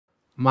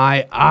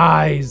My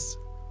eyes!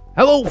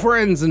 Hello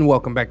friends and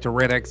welcome back to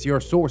ReddX, your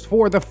source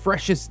for the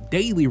freshest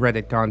daily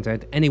Reddit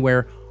content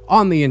anywhere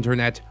on the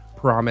internet.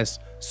 Promise.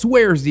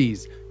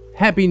 Swearsies.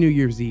 Happy New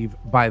Year's Eve,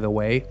 by the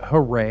way.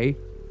 Hooray.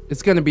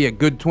 It's gonna be a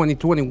good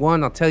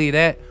 2021, I'll tell you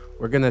that.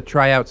 We're gonna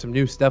try out some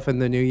new stuff in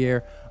the new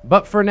year.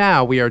 But for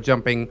now, we are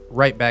jumping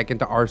right back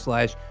into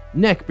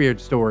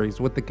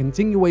r/NeckbeardStories with the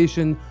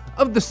continuation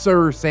of the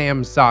Sir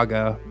Sam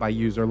saga by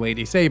user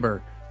Lady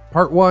Saber.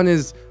 Part 1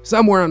 is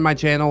somewhere on my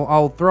channel.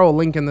 I'll throw a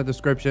link in the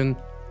description.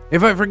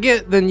 If I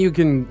forget, then you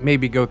can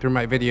maybe go through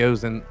my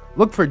videos and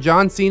look for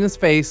John Cena's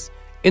face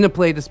in a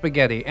plate of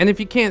spaghetti. And if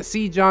you can't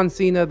see John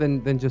Cena,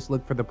 then just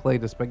look for the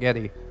plate of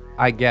spaghetti,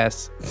 I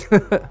guess.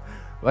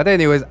 But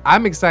anyways,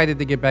 I'm excited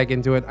to get back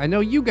into it. I know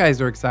you guys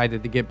are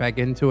excited to get back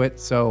into it,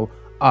 so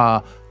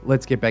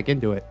let's get back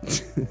into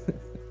it.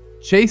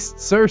 Chased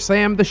Sir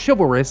Sam the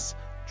Chivalrous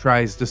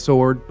Tries to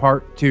Sword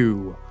Part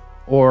 2,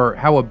 or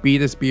How a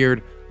Beatus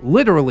Beard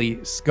Literally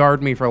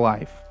Scarred Me for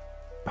Life.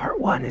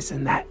 Part 1 is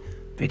in that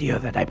video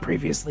that I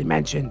previously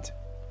mentioned.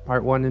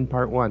 Part 1 and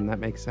Part 1, that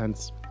makes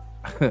sense.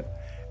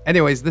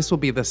 Anyways, this will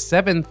be the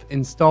 7th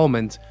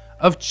installment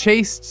of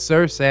Chased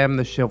Sir Sam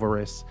the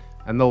Chivalrous,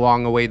 and the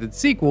long-awaited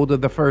sequel to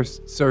the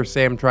first Sir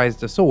Sam Tries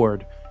to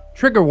Sword.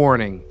 Trigger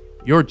warning,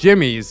 your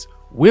jimmies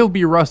will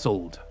be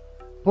rustled.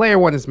 Player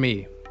 1 is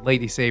me,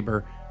 Lady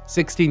Saber,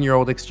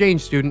 16-year-old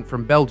exchange student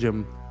from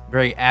Belgium,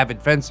 very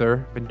avid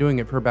fencer, been doing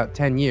it for about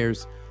 10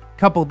 years.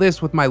 Couple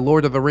this with my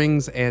Lord of the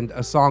Rings and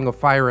A Song of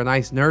Fire and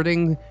Ice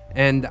nerding,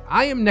 and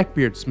I am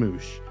Neckbeard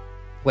Smoosh.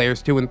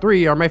 Players 2 and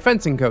 3 are my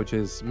fencing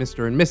coaches,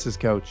 Mr. and Mrs.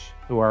 Coach,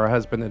 who are a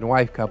husband and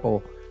wife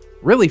couple.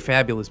 Really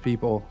fabulous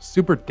people,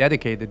 super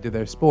dedicated to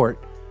their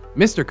sport.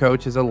 Mr.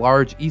 Coach is a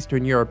large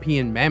Eastern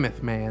European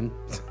mammoth man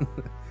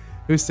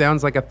who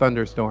sounds like a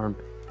thunderstorm.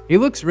 He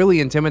looks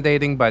really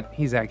intimidating, but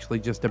he's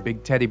actually just a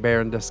big teddy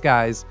bear in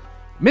disguise.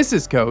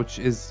 Mrs. Coach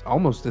is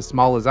almost as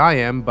small as I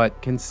am,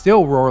 but can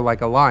still roar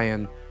like a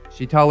lion.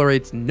 She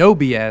tolerates no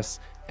BS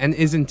and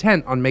is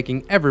intent on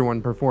making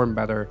everyone perform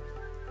better.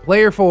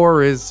 Player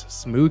 4 is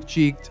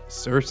smooth-cheeked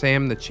Sir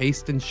Sam the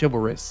Chaste and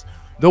Chivalrous,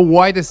 the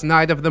whitest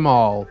knight of them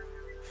all.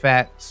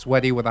 Fat,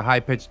 sweaty with a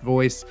high-pitched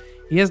voice,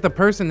 he has the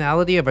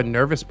personality of a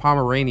nervous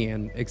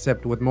Pomeranian,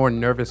 except with more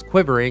nervous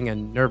quivering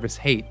and nervous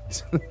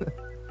hate.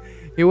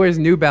 He wears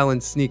New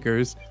Balance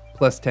sneakers,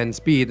 plus 10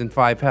 speed and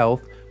 5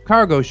 health,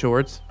 cargo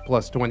shorts,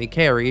 plus 20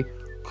 carry,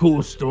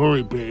 cool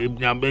story babe,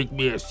 now make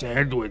me a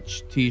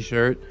sandwich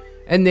t-shirt,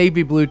 and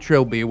navy blue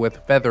trilby with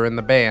feather in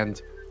the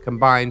band,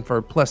 combined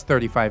for plus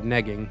 35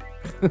 negging.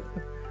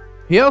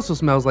 He also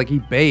smells like he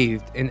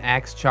bathed in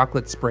Axe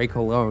chocolate spray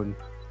cologne,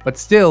 but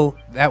still,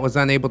 that was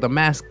unable to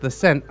mask the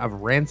scent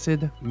of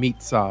rancid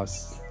meat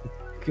sauce.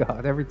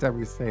 God, every time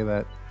we say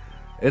that,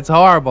 it's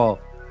horrible.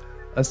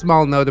 A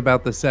small note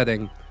about the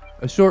setting.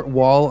 A short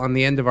wall on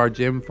the end of our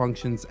gym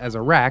functions as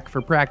a rack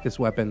for practice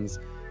weapons.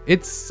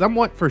 It's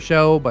somewhat for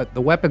show, but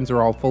the weapons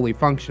are all fully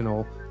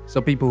functional,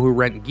 so people who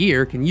rent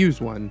gear can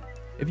use one.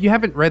 If you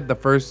haven't read the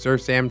first Sir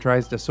Sam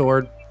Tries to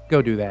Sword,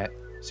 go do that.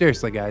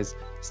 Seriously guys,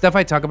 stuff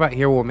I talk about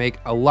here will make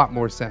a lot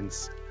more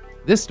sense.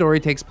 This story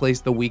takes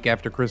place the week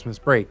after Christmas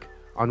break,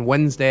 on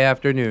Wednesday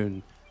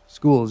afternoon.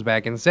 School is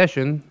back in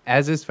session,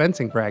 as is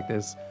fencing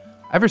practice.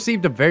 I've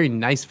received a very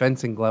nice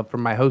fencing glove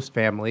from my host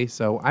family,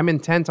 so I'm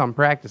intent on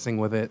practicing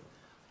with it.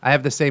 I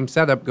have the same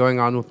setup going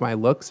on with my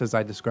looks as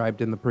I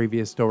described in the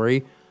previous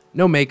story.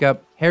 No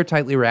makeup, hair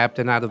tightly wrapped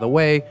and out of the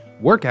way,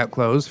 workout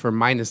clothes for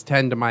minus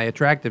 10 to my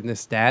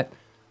attractiveness stat.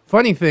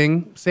 Funny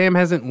thing, Sam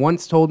hasn't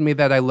once told me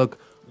that I look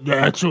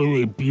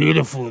naturally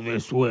beautiful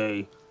this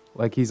way,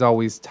 like he's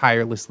always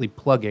tirelessly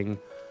plugging.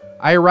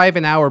 I arrive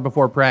an hour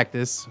before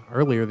practice,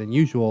 earlier than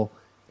usual.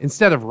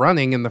 Instead of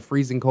running in the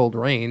freezing cold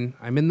rain,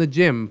 I'm in the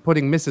gym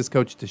putting Mrs.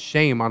 Coach to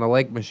shame on a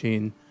leg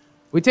machine.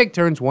 We take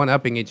turns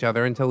one-upping each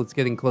other until it's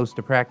getting close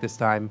to practice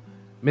time.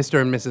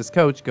 Mr. and Mrs.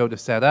 Coach go to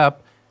set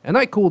up, and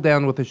I cool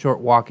down with a short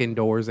walk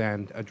indoors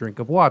and a drink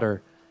of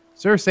water.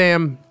 Sir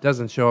Sam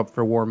doesn't show up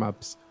for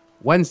warm-ups.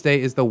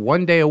 Wednesday is the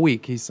one day a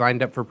week he's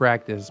signed up for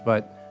practice,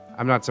 but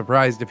I'm not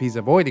surprised if he's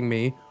avoiding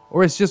me,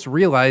 or has just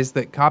realized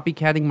that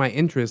copycatting my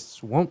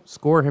interests won't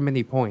score him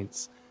any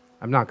points.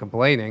 I'm not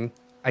complaining.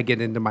 I get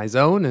into my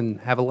zone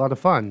and have a lot of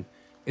fun.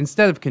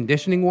 Instead of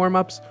conditioning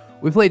warm-ups,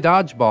 we play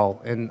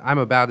dodgeball, and I'm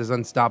about as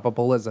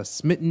unstoppable as a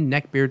smitten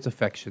neckbeard's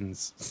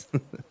affections.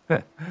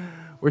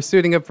 We're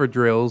suiting up for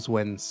drills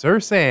when Sir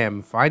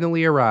Sam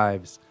finally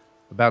arrives,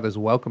 about as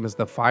welcome as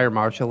the fire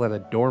marshal at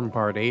a dorm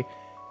party.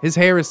 His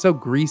hair is so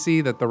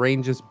greasy that the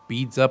rain just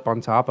beads up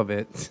on top of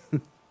it.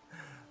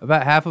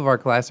 About half of our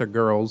class are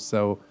girls,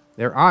 so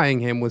they're eyeing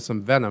him with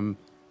some venom.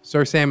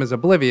 Sir Sam is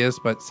oblivious,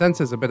 but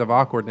senses a bit of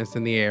awkwardness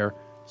in the air,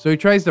 so he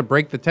tries to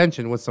break the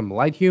tension with some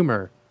light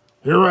humor.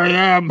 Here I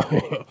am.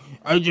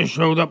 I just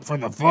showed up for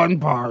the fun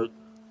part.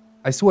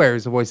 I swear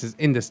his voice is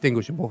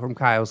indistinguishable from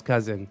Kyle's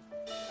cousin.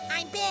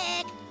 I'm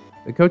big.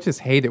 The coaches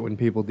hate it when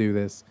people do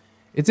this.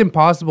 It's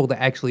impossible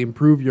to actually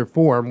improve your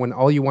form when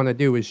all you want to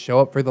do is show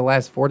up for the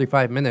last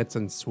 45 minutes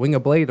and swing a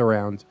blade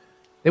around.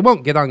 They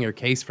won't get on your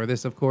case for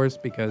this, of course,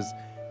 because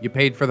You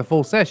paid for the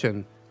full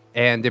session.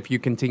 And if you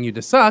continue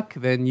to suck,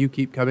 then you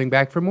keep coming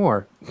back for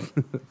more.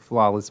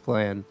 Flawless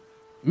plan.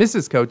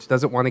 Mrs. Coach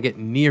doesn't want to get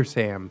near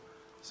Sam,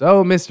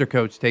 so Mr.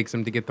 Coach takes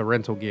him to get the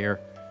rental gear.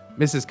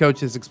 Mrs.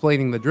 Coach is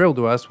explaining the drill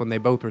to us when they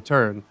both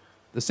return.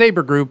 The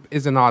Saber group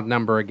is an odd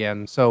number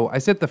again, so I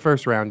sit the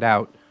first round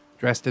out,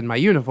 dressed in my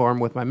uniform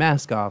with my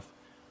mask off.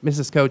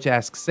 Mrs. Coach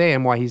asks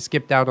Sam why he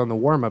skipped out on the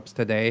warm-ups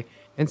today,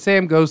 and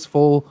Sam goes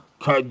full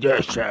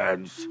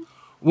conditions.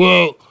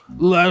 Well,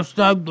 last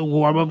time the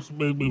warm-ups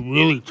made me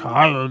really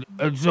tired,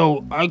 and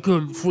so I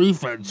couldn't free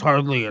fence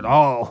hardly at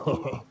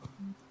all.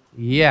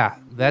 Yeah,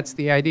 that's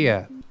the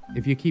idea.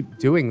 If you keep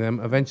doing them,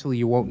 eventually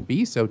you won't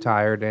be so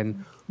tired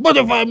and... But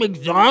if I'm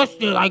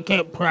exhausted, I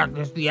can't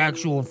practice the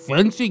actual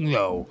fencing,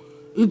 though.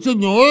 It's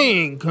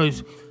annoying,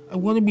 because I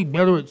want to be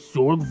better at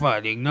sword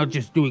fighting, not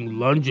just doing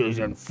lunges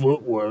and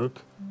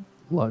footwork.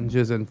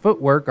 Lunges and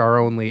footwork are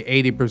only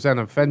 80%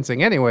 of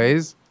fencing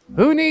anyways.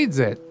 Who needs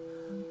it?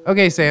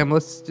 Okay, Sam,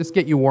 let's just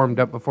get you warmed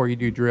up before you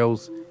do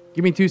drills.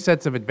 Give me 2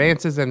 sets of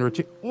advances and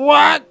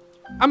What?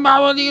 I'm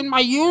already in my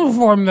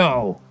uniform,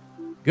 though.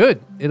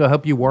 Good. It'll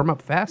help you warm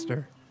up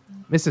faster.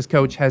 Mrs.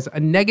 Coach has a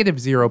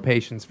 -0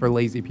 patience for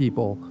lazy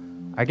people.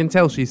 I can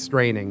tell she's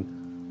straining.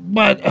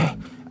 But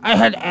I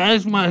had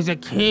asthma as a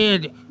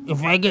kid.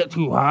 If I get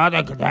too hot,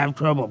 I could have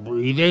trouble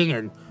breathing,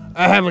 and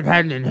I haven't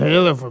had an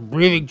inhaler for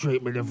breathing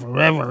treatment in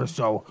forever,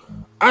 so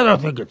I don't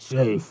think it's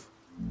safe.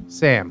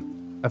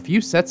 Sam, a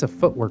few sets of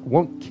footwork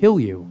won't kill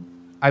you.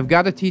 I've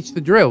got to teach the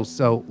drills,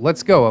 so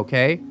let's go,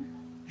 okay?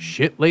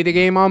 Shit lady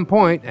game on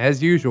point,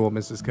 as usual,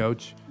 Mrs.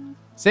 Coach.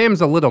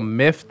 Sam's a little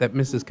miffed that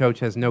Mrs. Coach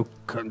has no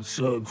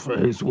concern for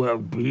his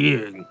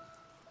well-being.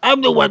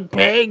 I'm the one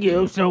paying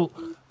you, so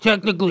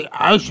technically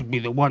I should be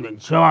the one in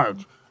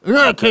charge. And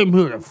I came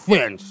here to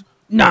fence,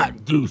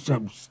 not do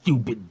some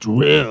stupid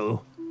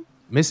drill.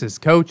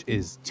 Mrs. Coach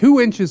is 2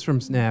 inches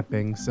from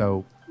snapping,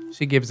 so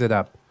she gives it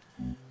up.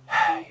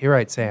 You're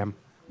right, Sam.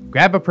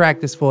 Grab a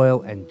practice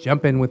foil and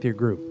jump in with your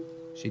group.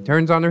 She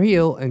turns on her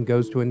heel and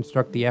goes to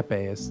instruct the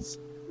epeists.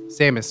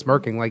 Sam is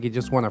smirking like he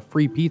just won a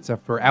free pizza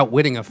for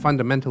outwitting a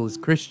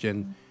fundamentalist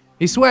Christian.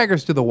 He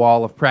swaggers to the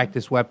wall of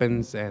practice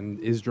weapons and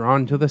is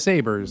drawn to the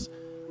sabers.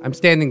 I'm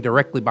standing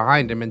directly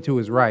behind him and to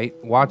his right,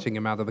 watching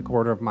him out of the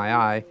corner of my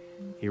eye.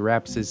 He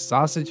wraps his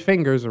sausage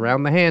fingers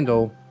around the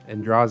handle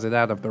and draws it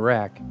out of the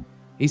rack.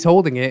 He's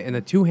holding it in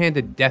a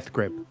 2-handed death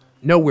grip,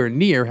 nowhere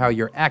near how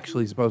you're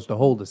actually supposed to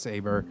hold a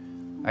saber.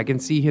 I can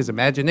see his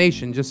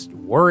imagination just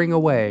whirring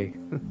away.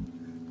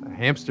 A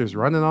hamster's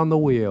running on the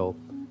wheel.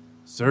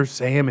 Sir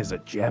Sam is a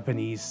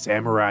Japanese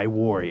samurai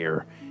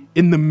warrior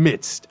in the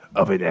midst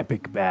of an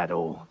epic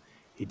battle.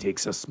 He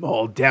takes a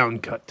small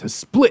downcut to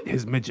split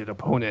his midget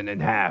opponent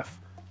in half.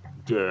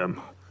 Damn,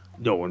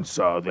 no one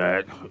saw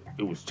that.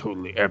 It was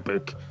totally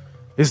epic.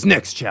 His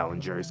next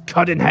challenger is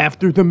cut in half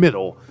through the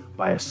middle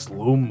by a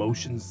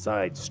slow-motion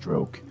side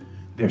stroke.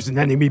 There's an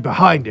enemy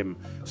behind him,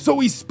 so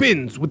he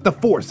spins with the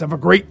force of a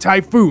great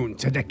typhoon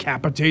to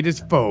decapitate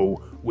his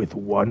foe with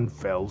one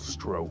fell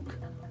stroke.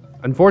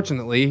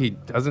 Unfortunately, he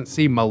doesn't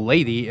see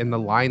Milady in the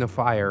line of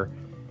fire.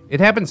 It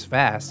happens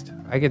fast.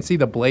 I can see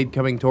the blade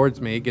coming towards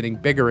me, getting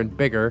bigger and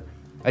bigger.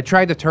 I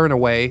try to turn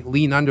away,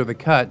 lean under the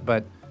cut,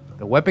 but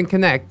the weapon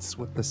connects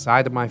with the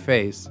side of my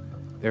face.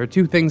 There are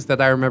 2 things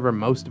that I remember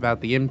most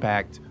about the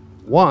impact.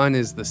 One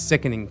is the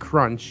sickening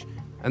crunch,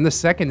 and the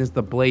second is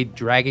the blade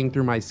dragging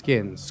through my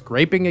skin,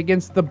 scraping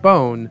against the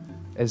bone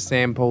as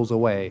Sam pulls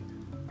away.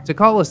 To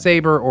call a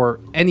saber or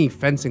any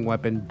fencing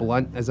weapon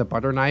blunt as a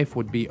butter knife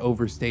would be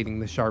overstating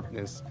the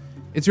sharpness.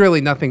 It's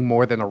really nothing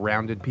more than a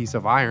rounded piece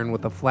of iron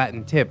with a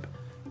flattened tip.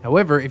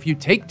 However, if you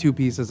take 2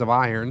 pieces of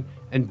iron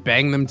and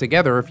bang them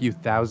together a few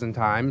thousand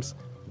times,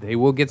 they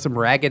will get some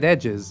ragged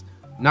edges,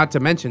 not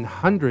to mention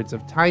hundreds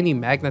of tiny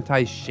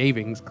magnetized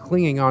shavings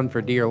clinging on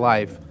for dear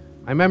life.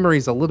 My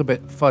memory's a little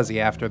bit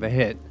fuzzy after the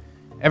hit.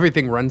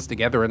 Everything runs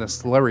together in a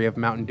slurry of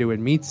Mountain Dew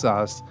and meat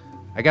sauce.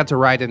 I got to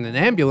ride in an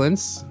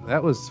ambulance.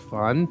 That was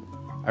fun.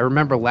 I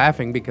remember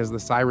laughing because the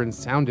sirens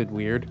sounded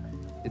weird.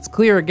 It's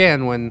clear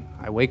again when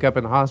I wake up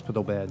in a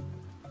hospital bed.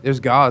 There's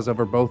gauze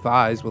over both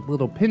eyes with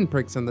little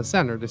pinpricks in the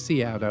center to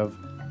see out of.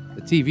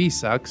 The TV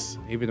sucks,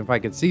 even if I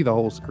could see the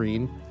whole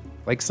screen.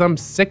 Like some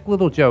sick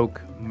little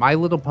joke, My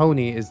Little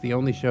Pony is the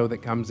only show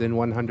that comes in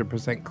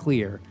 100%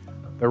 clear.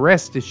 The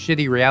rest is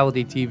shitty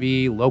reality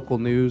TV, local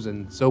news,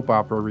 and soap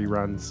opera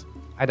reruns.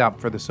 I'd opt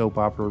for the soap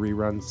opera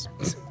reruns.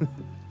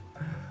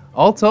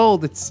 All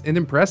told, it's an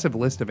impressive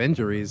list of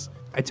injuries.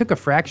 I took a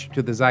fracture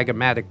to the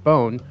zygomatic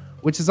bone,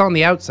 which is on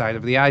the outside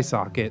of the eye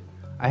socket.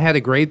 I had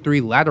a grade 3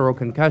 lateral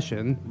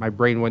concussion. My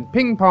brain went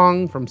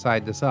ping-pong from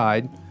side to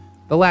side.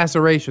 The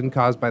laceration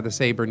caused by the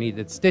saber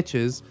needed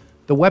stitches.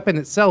 The weapon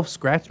itself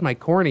scratched my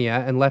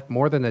cornea and left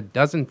more than a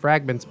dozen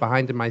fragments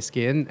behind in my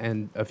skin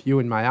and a few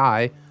in my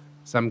eye.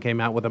 Some came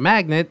out with a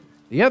magnet.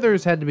 The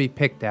others had to be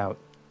picked out.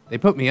 They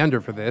put me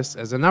under for this,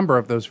 as a number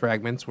of those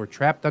fragments were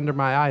trapped under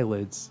my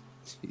eyelids.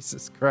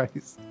 Jesus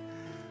Christ.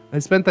 I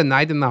spent the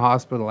night in the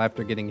hospital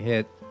after getting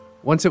hit.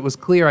 Once it was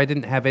clear I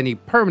didn't have any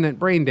permanent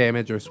brain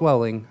damage or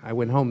swelling, I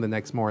went home the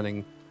next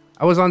morning.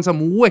 I was on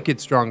some wicked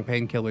strong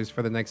painkillers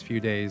for the next few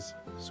days.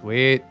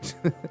 Sweet.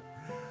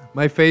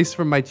 My face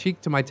from my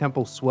cheek to my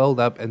temple swelled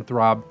up and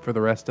throbbed for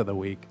the rest of the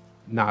week.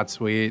 Not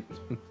sweet.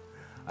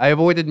 I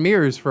avoided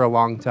mirrors for a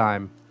long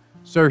time.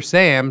 Sir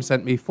Sam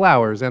sent me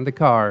flowers and a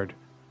card.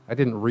 I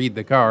didn't read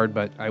the card,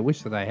 but I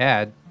wish that I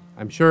had.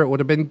 I'm sure it would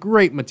have been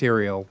great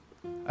material.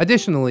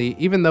 Additionally,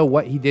 even though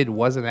what he did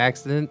was an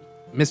accident,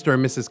 Mr.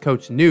 and Mrs.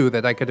 Coach knew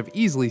that I could have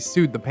easily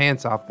sued the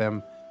pants off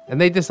them, and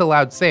they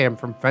disallowed Sam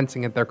from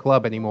fencing at their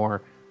club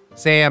anymore.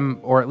 Sam,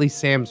 or at least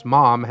Sam's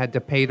mom, had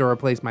to pay to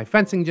replace my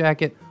fencing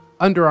jacket,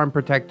 underarm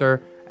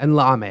protector, and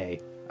lame,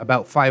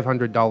 about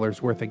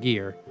 $500 worth of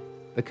gear.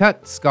 The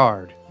cut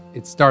scarred.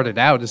 It started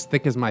out as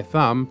thick as my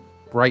thumb,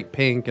 bright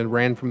pink, and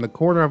ran from the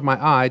corner of my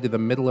eye to the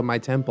middle of my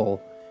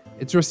temple.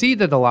 It's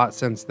receded a lot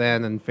since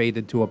then and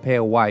faded to a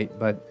pale white,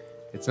 but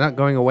it's not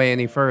going away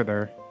any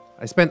further.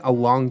 I spent a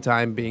long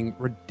time being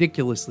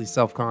ridiculously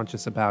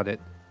self-conscious about it.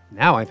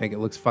 Now I think it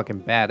looks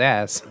fucking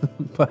badass,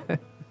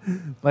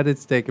 but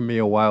it's taken me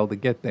a while to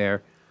get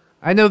there.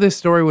 I know this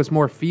story was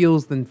more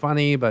feels than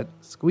funny, but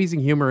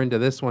squeezing humor into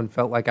this one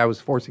felt like I was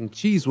forcing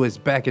Cheese Whiz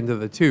back into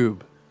the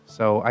tube.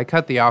 So I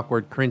cut the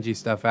awkward, cringy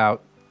stuff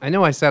out. I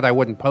know I said I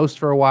wouldn't post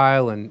for a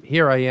while, and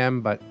here I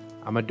am, but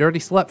I'm a dirty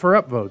slut for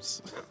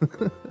upvotes.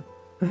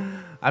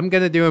 I'm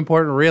gonna do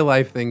important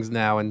real-life things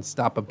now and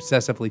stop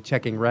obsessively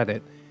checking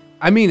Reddit.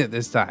 I mean it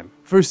this time,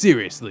 for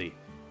seriously.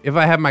 If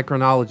I have my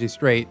chronology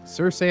straight,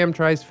 Sir Sam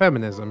Tries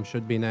Feminism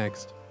should be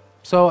next.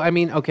 So, I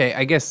mean, okay,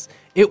 I guess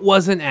it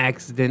was an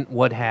accident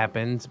what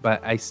happened, but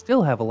I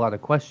still have a lot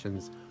of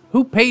questions.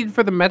 Who paid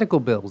for the medical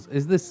bills?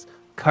 Is this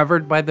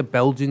covered by the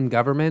Belgian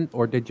government,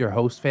 or did your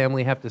host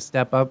family have to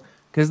step up?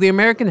 Because the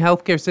American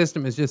healthcare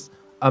system is just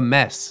a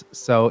mess.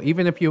 So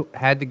even if you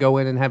had to go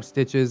in and have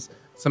stitches,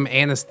 some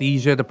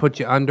anesthesia to put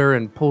you under,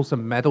 and pull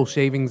some metal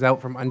shavings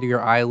out from under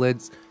your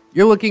eyelids,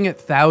 you're looking at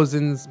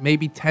thousands,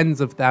 maybe tens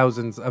of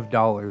thousands of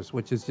dollars,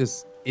 which is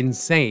just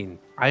insane.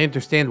 I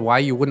understand why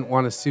you wouldn't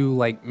want to sue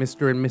like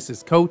Mr. and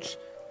Mrs. Coach,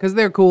 because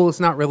they're cool, it's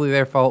not really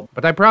their fault,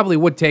 but I probably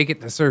would take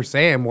it to Sir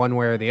Sam one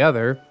way or the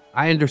other.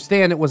 I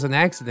understand it was an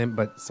accident,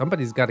 but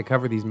somebody's got to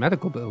cover these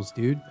medical bills,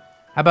 dude.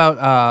 How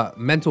about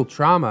mental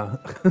trauma?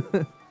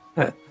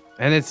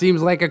 And it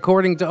seems like,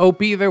 according to OP,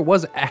 there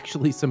was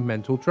actually some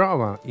mental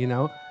trauma, you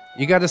know?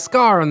 You got a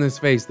scar on this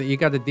face that you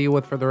got to deal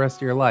with for the rest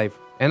of your life.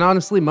 And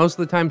honestly, most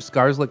of the time,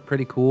 scars look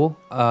pretty cool,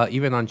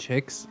 even on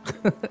chicks.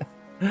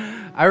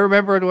 I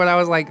remembered when I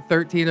was like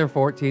 13 or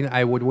 14,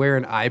 I would wear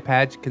an eye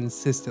patch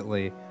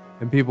consistently.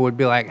 And people would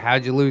be like,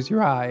 how'd you lose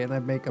your eye? And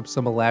I'd make up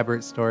some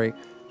elaborate story.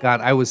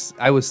 God, I was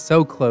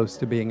so close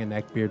to being a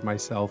neckbeard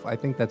myself. I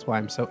think that's why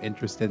I'm so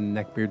interested in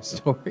neckbeard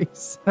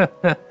stories.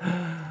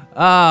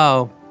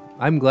 Oh,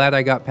 I'm glad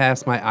I got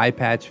past my eye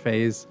patch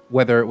phase,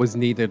 whether it was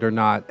needed or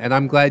not. And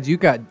I'm glad you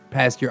got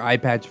past your eye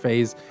patch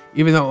phase,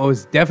 even though it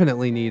was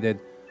definitely needed.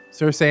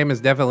 Sir Sam is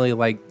definitely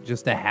like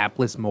just a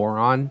hapless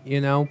moron,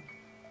 you know?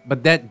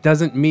 But that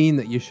doesn't mean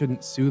that you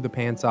shouldn't sue the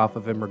pants off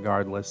of him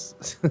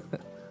regardless.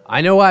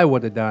 I know I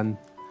would have done.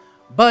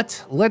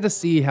 But let us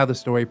see how the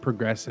story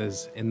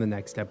progresses in the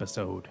next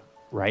episode,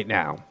 right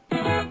now.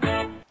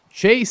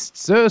 Chaste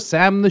Sir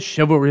Sam the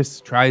Chivalrous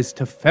Tries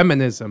to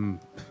Feminism.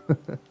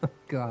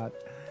 God.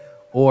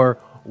 Or,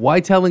 why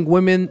telling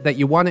women that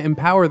you want to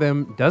empower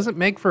them doesn't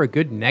make for a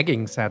good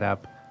negging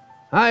setup.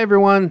 Hi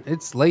everyone,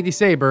 it's Lady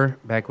Saber,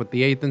 back with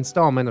the 8th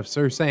installment of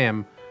Sir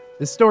Sam.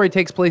 This story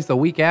takes place the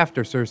week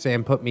after Sir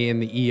Sam put me in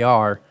the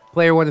ER.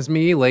 Player 1 is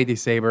me, Lady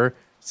Saber,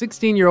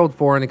 16-year-old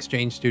foreign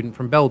exchange student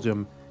from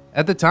Belgium.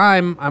 At the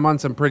time, I'm on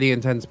some pretty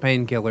intense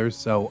painkillers,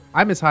 so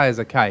I'm as high as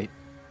a kite.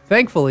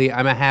 Thankfully,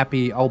 I'm a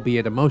happy,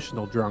 albeit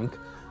emotional drunk.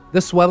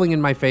 The swelling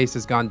in my face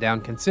has gone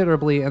down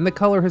considerably, and the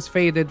color has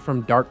faded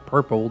from dark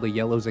purple to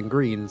yellows and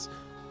greens.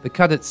 The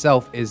cut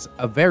itself is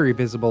a very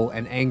visible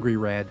and angry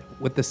red,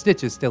 with the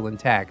stitches still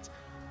intact.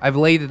 I've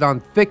laid it on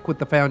thick with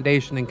the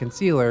foundation and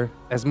concealer,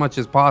 as much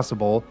as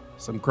possible,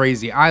 some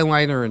crazy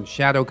eyeliner and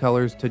shadow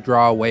colors to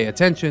draw away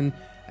attention,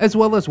 as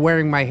well as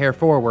wearing my hair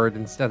forward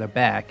instead of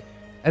back.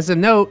 As a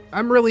note,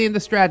 I'm really into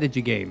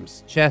strategy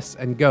games, chess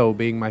and Go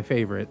being my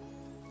favorite.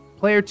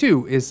 Player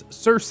 2 is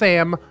Sir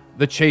Sam,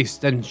 the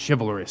Chaste and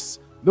Chivalrous,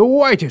 the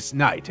whitest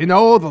knight in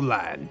all the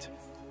land.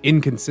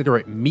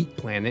 Inconsiderate meat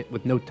planet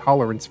with no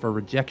tolerance for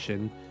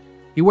rejection.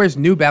 He wears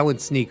New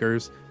Balance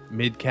sneakers,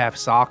 mid-calf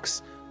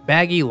socks,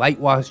 baggy light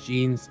wash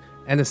jeans,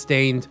 and a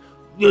stained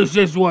 "This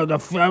is what a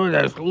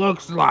feminist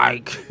looks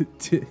like"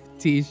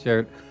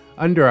 t-shirt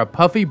under a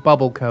puffy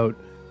bubble coat.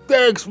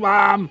 Thanks,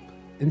 Mom.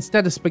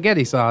 Instead of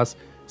spaghetti sauce,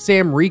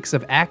 Sam reeks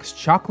of Axe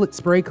chocolate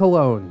spray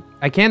cologne.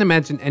 I can't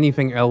imagine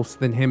anything else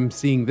than him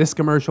seeing this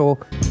commercial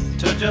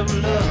Touch of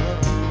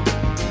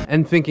love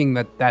and thinking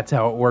that that's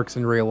how it works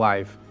in real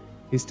life.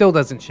 He still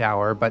doesn't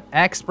shower, but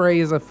Axe spray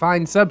is a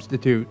fine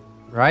substitute,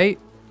 right?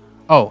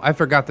 Oh, I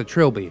forgot the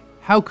trilby.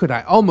 How could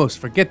I almost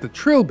forget the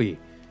trilby?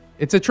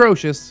 It's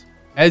atrocious,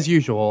 as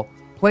usual,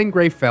 plain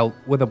gray felt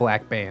with a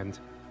black band.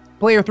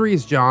 Player 3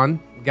 is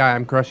John, guy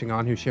I'm crushing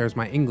on who shares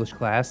my English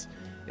class.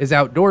 is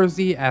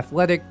outdoorsy,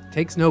 athletic,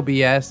 takes no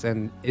BS,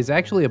 and is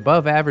actually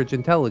above average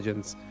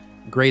intelligence,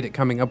 great at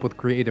coming up with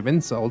creative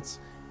insults.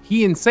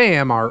 He and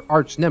Sam are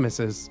arch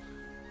nemesis.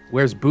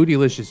 Wears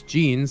bootylicious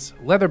jeans,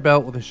 leather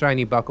belt with a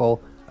shiny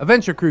buckle, a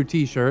Venture Crew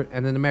t-shirt,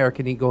 and an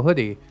American Eagle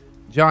hoodie.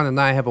 John and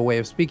I have a way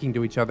of speaking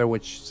to each other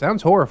which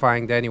sounds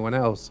horrifying to anyone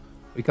else.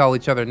 We call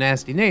each other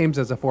nasty names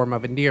as a form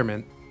of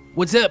endearment.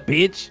 What's up,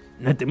 bitch?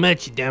 Nothing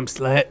much, you damn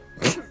slut.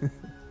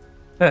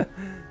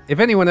 If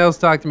anyone else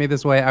talked to me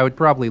this way, I would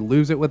probably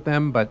lose it with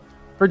them, but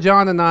for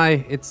John and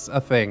I, it's a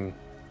thing.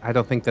 I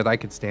don't think that I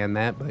could stand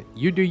that, but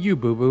you do you,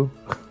 boo-boo.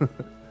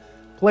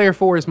 Player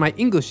 4 is my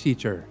English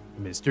teacher,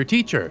 Mr.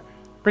 Teacher.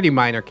 Pretty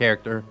minor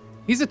character.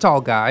 He's a tall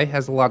guy,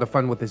 has a lot of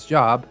fun with his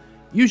job,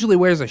 usually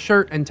wears a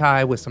shirt and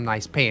tie with some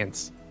nice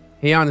pants.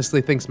 He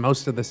honestly thinks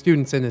most of the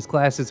students in his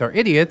classes are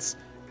idiots,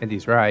 and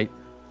he's right,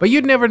 but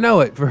you'd never know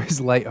it for his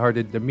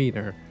lighthearted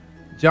demeanor.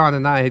 John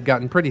and I had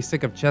gotten pretty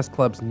sick of chess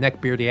club's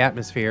neckbeardy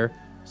atmosphere,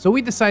 so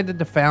we decided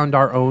to found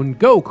our own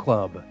Go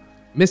Club.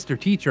 Mr.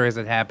 Teacher, as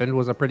it happened,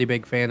 was a pretty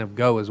big fan of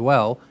Go as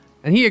well,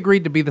 and he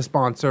agreed to be the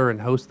sponsor and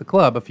host the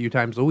club a few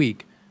times a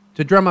week.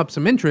 To drum up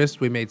some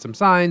interest, we made some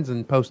signs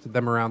and posted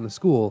them around the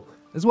school,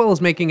 as well as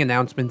making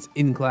announcements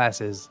in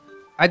classes.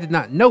 I did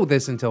not know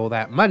this until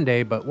that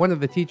Monday, but one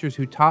of the teachers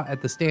who taught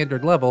at the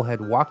standard level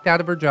had walked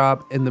out of her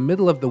job in the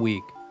middle of the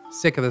week,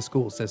 sick of the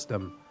school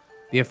system.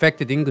 The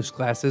affected English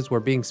classes were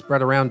being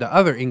spread around to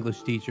other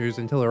English teachers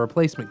until a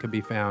replacement could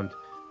be found.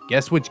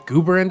 Guess which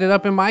goober ended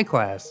up in my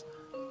class?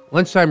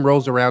 Lunchtime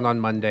rolls around on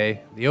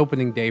Monday, the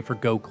opening day for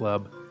Go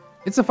Club.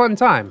 It's a fun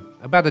time.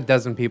 About a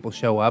dozen people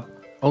show up.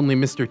 Only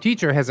Mr.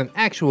 Teacher has an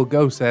actual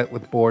Go set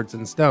with boards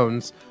and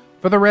stones.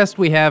 For the rest,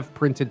 we have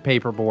printed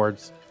paper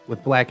boards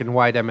with black and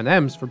white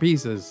M&Ms for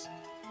pieces.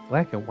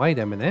 Black and white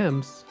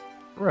M&Ms?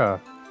 Bruh,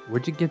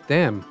 where'd you get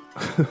them?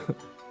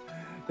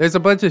 There's a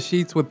bunch of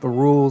sheets with the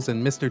rules,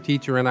 and Mr.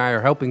 Teacher and I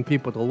are helping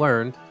people to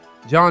learn.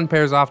 John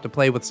pairs off to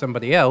play with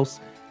somebody else,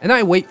 and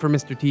I wait for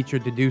Mr. Teacher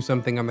to do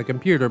something on the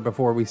computer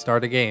before we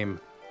start a game.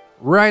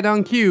 Right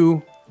on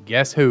cue,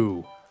 guess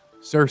who?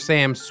 Sir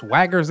Sam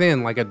swaggers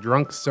in like a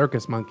drunk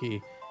circus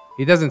monkey.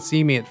 He doesn't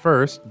see me at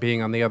first,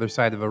 being on the other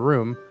side of the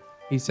room.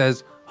 He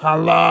says,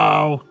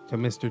 "Hello," to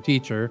Mr.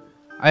 Teacher.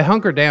 I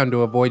hunker down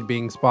to avoid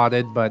being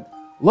spotted, but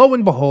lo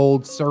and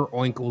behold, Sir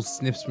Oinkles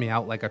sniffs me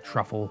out like a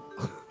truffle.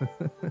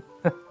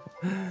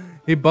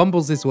 He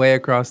bumbles his way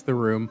across the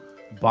room,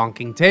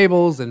 bonking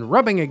tables and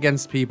rubbing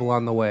against people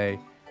on the way.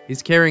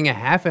 He's carrying a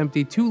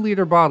half-empty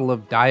 2-liter bottle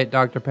of Diet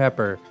Dr.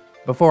 Pepper.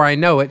 Before I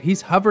know it,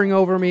 he's hovering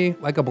over me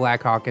like a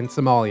Black Hawk in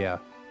Somalia.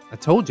 I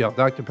told y'all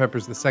Dr.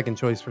 Pepper's the second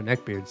choice for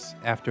Neckbeards,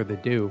 after the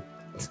Dew.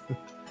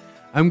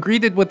 I'm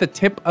greeted with a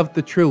tip of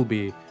the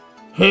trilby.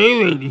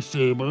 Hey, Lady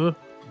Saber.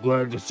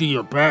 Glad to see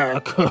you're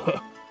back.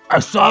 I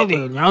saw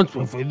the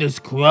announcement for this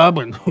club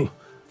and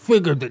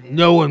figured that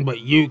no one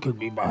but you could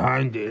be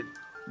behind it.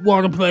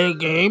 Want to play a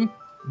game?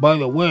 By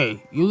the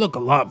way, you look a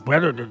lot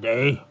better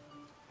today.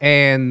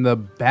 And the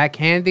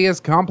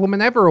backhandiest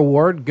compliment ever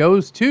award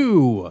goes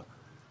to...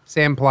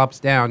 Sam plops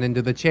down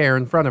into the chair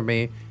in front of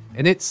me,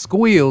 and it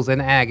squeals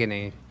in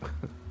agony.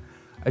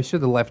 I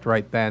should have left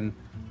right then.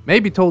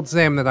 Maybe told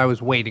Sam that I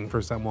was waiting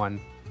for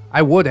someone.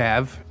 I would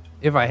have,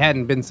 if I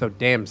hadn't been so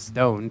damn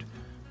stoned.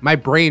 My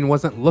brain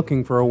wasn't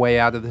looking for a way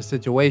out of the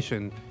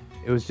situation.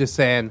 It was just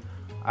saying,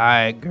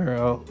 "Alright,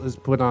 girl, let's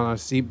put on our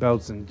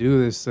seatbelts and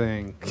do this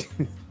thing."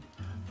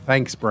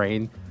 Thanks,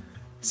 brain.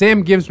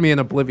 Sam gives me an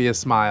oblivious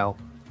smile.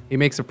 He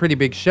makes a pretty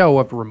big show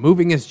of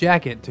removing his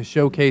jacket to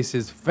showcase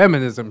his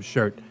feminism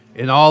shirt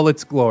in all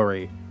its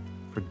glory.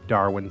 For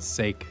Darwin's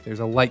sake, there's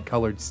a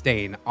light-colored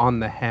stain on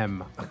the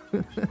hem.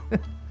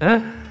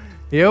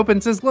 He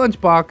opens his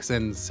lunchbox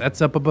and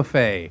sets up a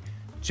buffet.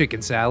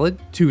 Chicken salad,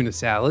 tuna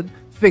salad,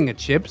 thing of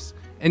chips,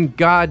 and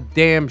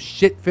goddamn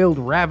shit-filled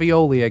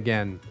ravioli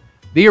again.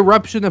 The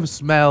eruption of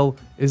smell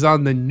is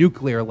on the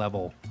nuclear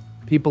level.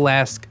 People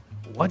ask,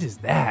 "What is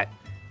that?"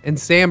 And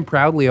Sam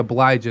proudly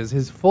obliges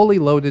his fully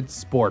loaded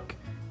spork.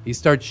 He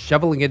starts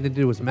shoveling it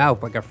into his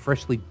mouth like a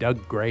freshly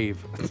dug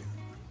grave.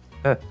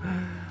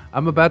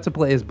 I'm about to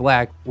play as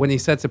black when he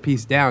sets a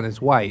piece down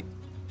as white.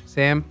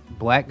 Sam,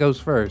 black goes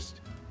first.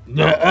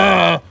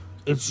 Nuh-uh.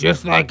 It's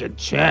just like a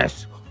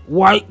chess.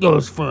 White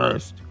goes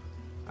first.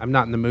 I'm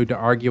not in the mood to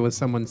argue with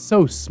someone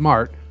so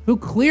smart, who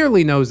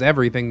clearly knows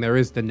everything there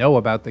is to know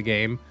about the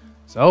game,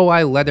 so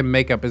I let him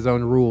make up his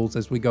own rules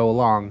as we go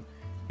along.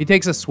 He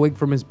takes a swig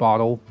from his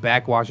bottle,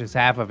 backwashes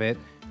half of it,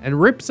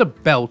 and rips a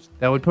belch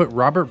that would put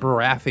Robert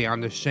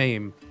Baratheon to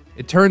shame.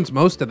 It turns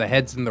most of the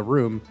heads in the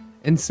room,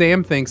 and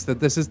Sam thinks that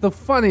this is the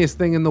funniest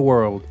thing in the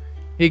world.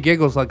 He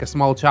giggles like a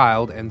small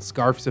child and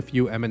scarfs a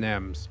few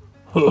M&Ms.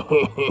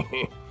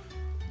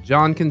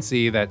 John can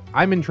see that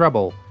I'm in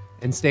trouble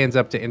and stands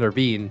up to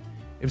intervene.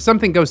 If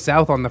something goes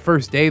south on the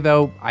first day,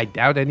 though, I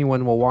doubt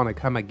anyone will want to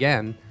come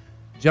again.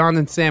 John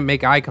and Sam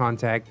make eye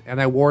contact,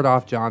 and I ward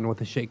off John with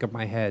a shake of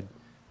my head.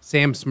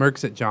 Sam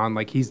smirks at John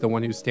like he's the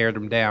one who stared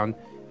him down,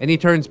 and he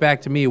turns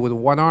back to me with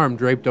one arm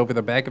draped over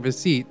the back of his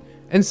seat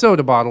and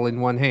soda bottle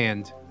in one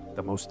hand.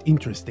 The most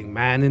interesting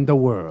man in the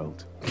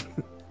world.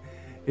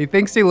 He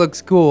thinks he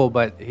looks cool,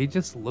 but he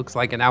just looks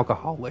like an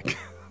alcoholic.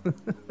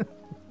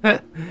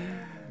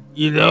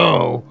 You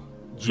know,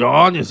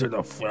 John isn't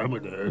a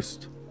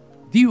feminist.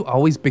 Do you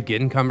always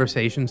begin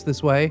conversations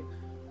this way?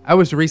 I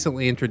was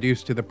recently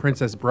introduced to The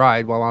Princess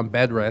Bride while on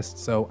bed rest,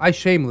 so I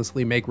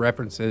shamelessly make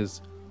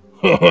references.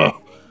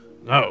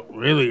 Not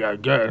really, I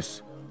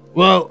guess.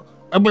 Well,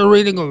 I've been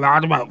reading a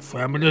lot about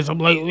feminism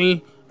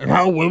lately, and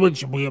how women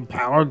should be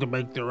empowered to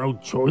make their own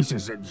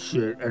choices and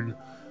shit, and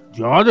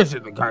John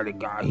isn't the kind of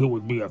guy who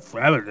would be a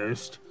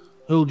feminist.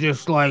 He'll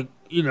just, like,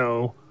 you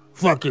know,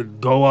 fucking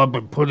go up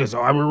and put his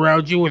arm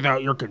around you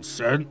without your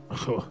consent.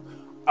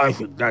 I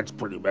think that's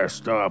pretty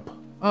messed up.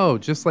 Oh,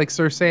 just like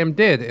Sir Sam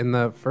did in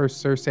the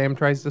first Sir Sam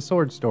Tries the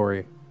Sword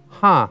story.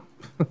 Huh.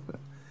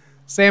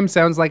 Sam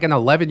sounds like an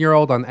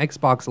 11-year-old on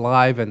Xbox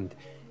Live, and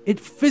it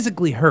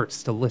physically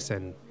hurts to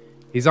listen.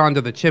 He's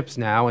onto the chips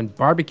now, and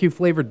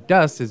barbecue-flavored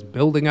dust is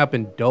building up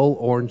in dull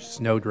orange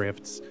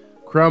snowdrifts.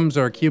 Crumbs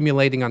are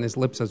accumulating on his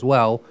lips as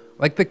well,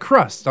 like the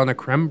crust on a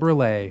creme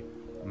brulee.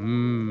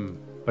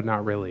 But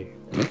not really.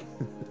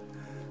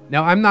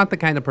 Now, I'm not the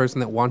kind of person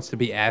that wants to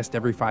be asked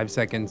every 5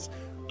 seconds,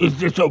 "Is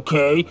this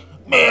okay?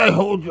 May I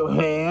hold your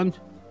hand?"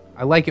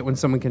 I like it when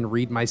someone can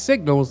read my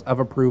signals of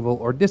approval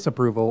or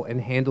disapproval and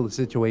handle the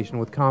situation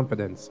with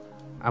confidence.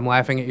 I'm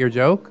laughing at your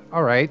joke?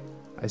 All right.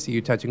 I see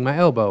you touching my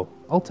elbow.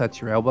 I'll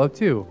touch your elbow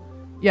too.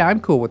 Yeah, I'm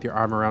cool with your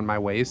arm around my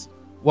waist.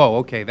 Whoa,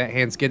 okay, that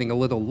hand's getting a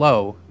little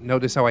low.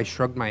 Notice how I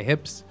shrugged my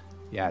hips?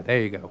 Yeah,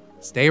 there you go.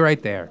 Stay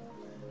right there.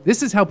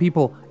 This is how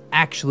people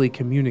actually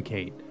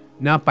communicate,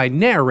 not by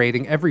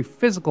narrating every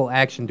physical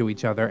action to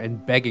each other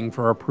and begging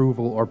for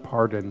approval or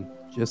pardon.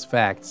 Just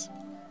facts.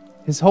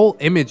 His whole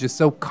image is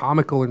so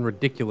comical and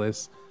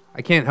ridiculous.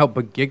 I can't help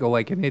but giggle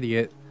like an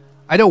idiot.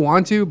 I don't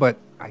want to, but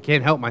I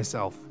can't help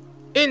myself.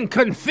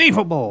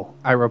 Inconceivable,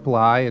 I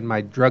reply in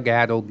my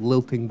drug-addled,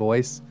 lilting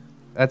voice.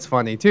 That's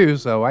funny too,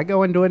 so I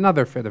go into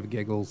another fit of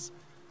giggles.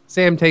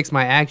 Sam takes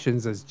my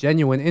actions as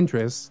genuine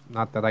interest,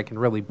 not that I can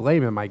really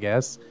blame him, I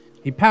guess.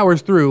 He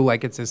powers through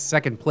like it's his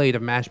second plate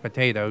of mashed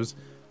potatoes,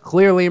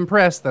 clearly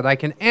impressed that I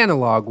can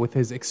analog with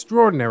his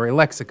extraordinary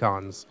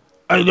lexicons.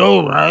 I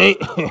know, right?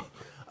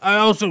 I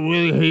also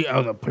really hate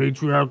how the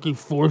patriarchy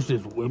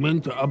forces women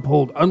to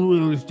uphold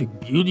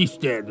unrealistic beauty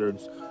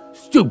standards.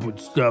 Stupid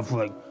stuff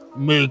like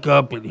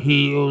makeup and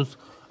heels.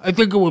 I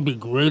think it would be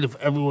great if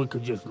everyone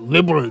could just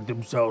liberate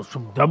themselves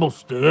from double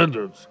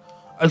standards.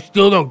 I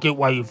still don't get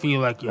why you feel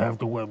like you have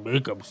to wear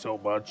makeup so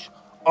much.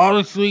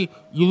 Honestly,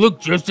 you look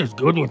just as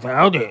good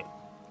without it.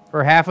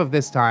 For half of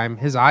this time,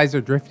 his eyes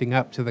are drifting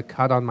up to the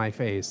cut on my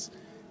face.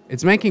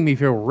 It's making me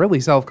feel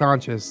really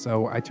self-conscious,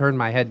 so I turn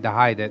my head to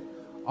hide it,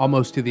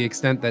 almost to the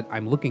extent that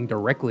I'm looking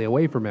directly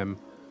away from him.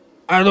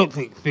 I don't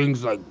think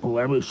things like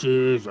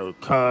blemishes or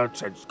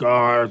cuts and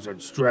scars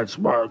and stretch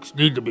marks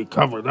need to be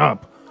covered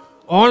up.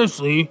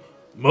 Honestly,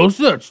 most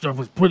of that stuff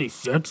is pretty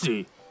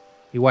sexy.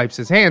 He wipes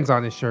his hands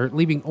on his shirt,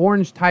 leaving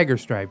orange tiger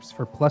stripes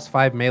for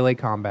 +5 melee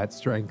combat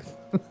strength.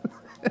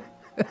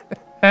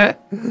 You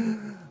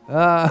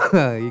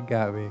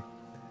got me.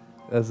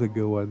 That's a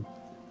good one.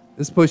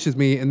 This pushes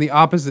me in the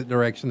opposite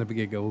direction of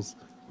giggles.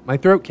 My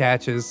throat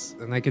catches,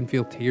 and I can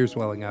feel tears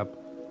welling up.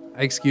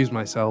 I excuse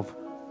myself,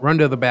 run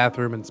to the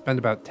bathroom, and spend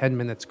about 10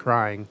 minutes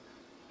crying.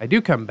 I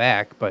do come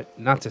back, but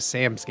not to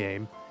Sam's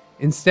game.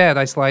 Instead,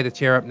 I slide a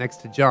chair up next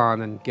to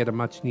John and get a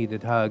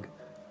much-needed hug.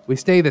 We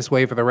stay this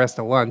way for the rest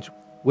of lunch,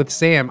 with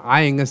Sam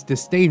eyeing us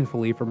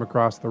disdainfully from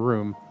across the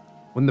room.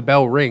 When the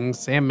bell rings,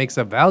 Sam makes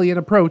a valiant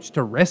approach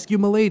to rescue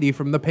Milady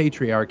from the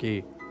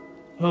patriarchy.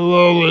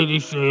 Hello, Lady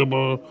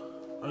Saber.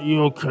 Are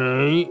you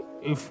okay?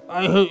 If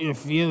I hurt your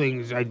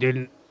feelings, I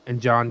didn't. And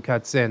John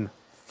cuts in.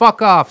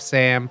 Fuck off,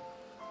 Sam.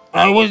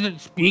 I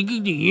wasn't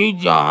speaking to you,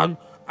 John.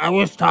 I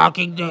was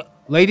talking to...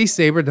 Lady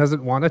Saber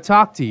doesn't want to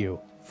talk to you.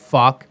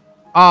 Fuck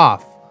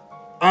off.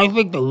 I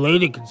think the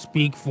lady can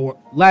speak for...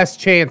 Last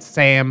chance,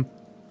 Sam.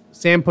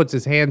 Sam puts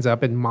his hands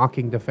up in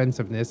mocking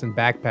defensiveness and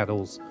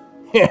backpedals.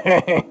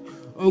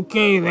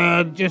 Okay,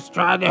 then. Just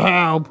trying to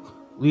help.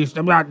 At least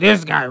I'm not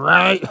this guy,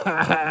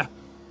 right?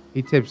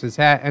 He tips his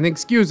hat and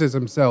excuses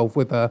himself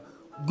with a...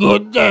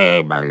 Good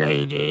day, my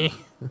lady.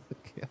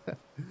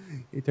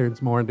 He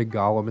turns more into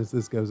Gollum as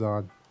this goes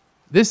on.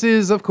 This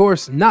is, of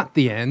course, not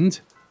the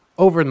end.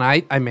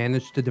 Overnight, I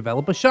managed to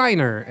develop a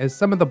shiner, as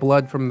some of the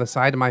blood from the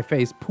side of my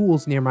face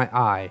pools near my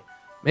eye.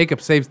 Makeup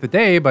saves the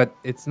day, but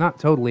it's not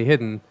totally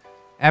hidden.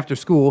 After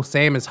school,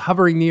 Sam is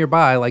hovering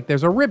nearby like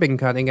there's a ribbon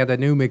cutting at a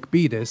new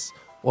Neckbeards,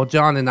 while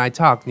John and I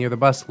talk near the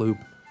bus loop.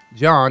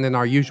 John, in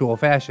our usual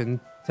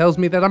fashion, tells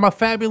me that I'm a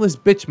fabulous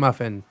bitch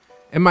muffin,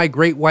 and my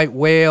great white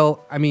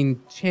whale,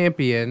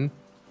 champion,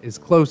 is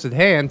close at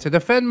hand to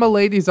defend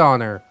Milady's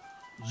honor.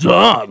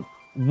 John,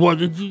 what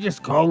did you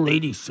just call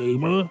Lady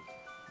Saber?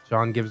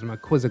 John gives him a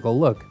quizzical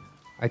look.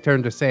 I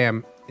turn to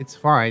Sam. It's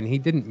fine, he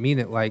didn't mean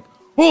it like...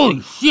 Holy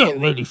shit,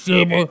 Lady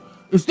Saber!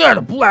 Is that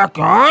a black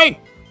eye?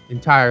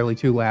 Entirely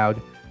too loud.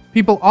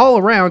 People all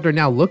around are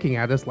now looking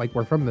at us like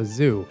we're from the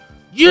zoo.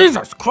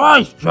 Jesus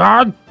Christ,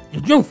 John!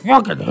 Did you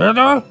fucking hit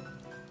her?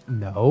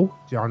 No,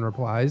 John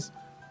replies.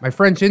 My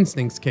French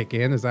instincts kick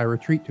in as I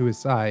retreat to his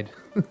side.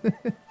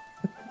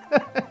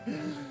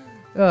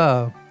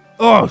 Oh.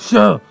 Oh,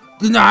 sure,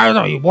 deny it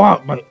all you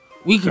want, but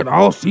we can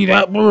all see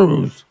that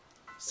bruise.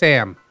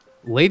 Sam,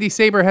 Lady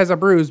Saber has a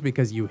bruise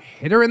because you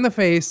hit her in the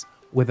face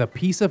with a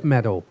piece of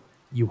metal.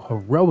 You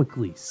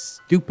heroically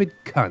stupid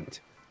cunt.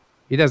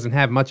 He doesn't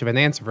have much of an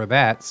answer for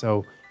that,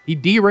 so he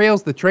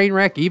derails the train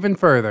wreck even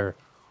further.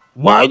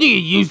 Why do you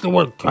use the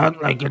word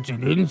cunt like it's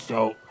an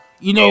insult?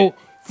 You know,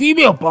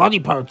 female body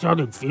parts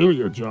aren't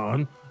inferior,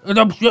 John, and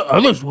I'm sure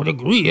others would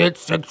agree that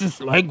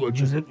sexist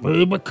language isn't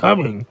very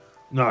becoming.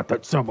 Not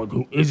that someone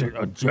who isn't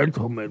a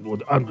gentleman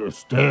would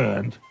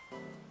understand.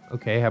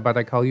 Okay, how about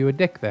I call you a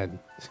dick then?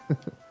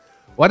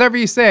 Whatever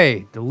you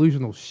say,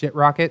 delusional shit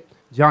rocket.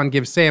 John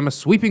gives Sam a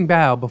sweeping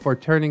bow before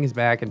turning his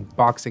back and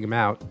boxing him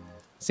out.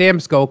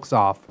 Sam skulks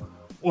off.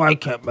 Why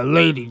can't my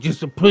lady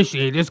just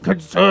appreciate his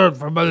concern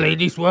for my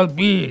lady's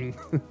well-being?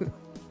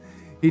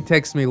 He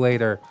texts me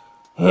later.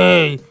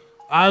 Hey,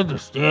 I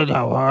understand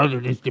how hard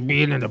it is to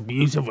be in an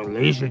abusive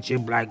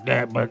relationship like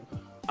that, but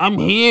I'm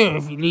here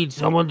if you need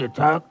someone to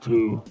talk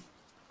to.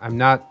 I'm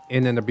not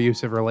in an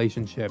abusive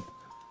relationship.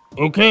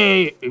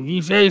 Okay, if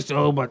you say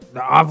so, but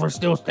the offer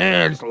still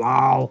stands,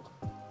 lol.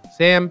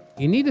 Sam,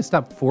 you need to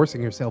stop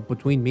forcing yourself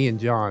between me and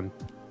John.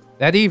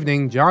 That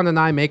evening, John and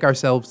I make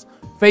ourselves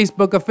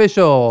Facebook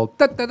official.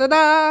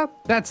 Da-da-da-da!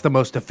 That's the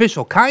most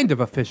official kind of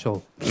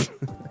official.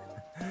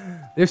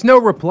 There's no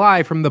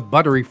reply from the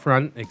buttery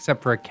front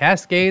except for a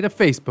cascade of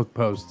Facebook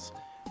posts.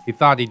 He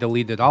thought he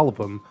deleted all of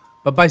them,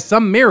 but by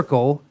some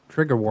miracle,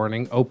 trigger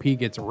warning, OP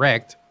gets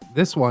wrecked,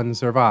 this one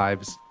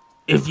survives.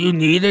 If you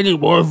need any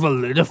more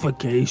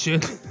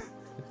validification,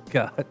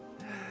 God,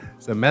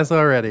 it's a mess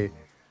already.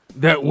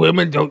 That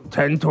women don't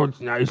tend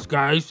towards nice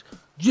guys,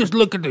 just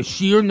look at the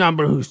sheer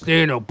number who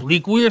stay in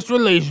obliquous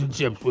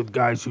relationships with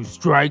guys who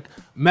strike,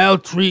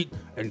 maltreat,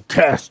 and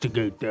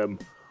castigate them.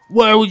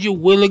 Why would you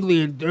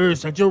willingly endure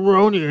such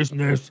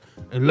erroneousness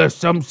unless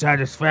some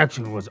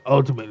satisfaction was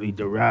ultimately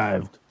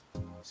derived?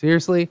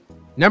 Seriously?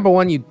 Number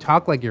one, you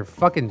talk like you're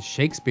fucking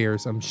Shakespeare or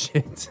some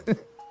shit.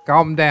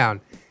 Calm down.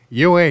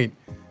 You ain't.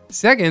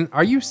 Second,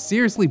 are you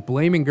seriously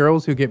blaming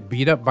girls who get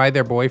beat up by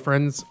their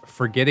boyfriends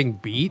for getting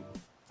beat?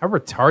 How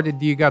retarded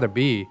do you gotta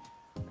be?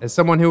 As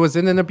someone who was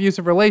in an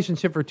abusive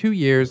relationship for 2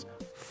 years,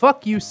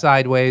 fuck you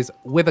sideways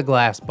with a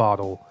glass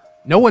bottle.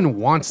 No one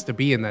wants to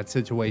be in that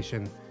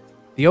situation.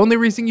 The only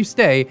reason you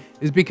stay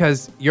is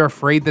because you're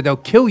afraid that they'll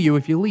kill you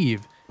if you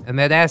leave, and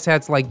that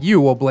asshats like you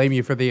will blame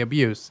you for the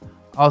abuse.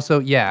 Also,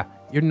 yeah,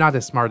 you're not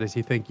as smart as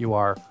you think you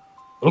are.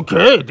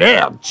 Okay,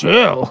 damn,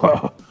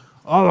 chill.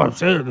 All I'm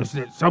saying is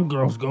that some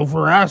girls go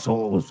for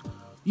assholes.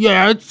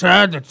 Yeah, it's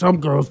sad that some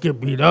girls get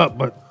beat up,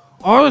 but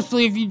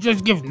honestly, if you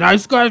just give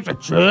nice guys a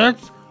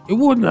chance, it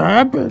wouldn't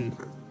happen.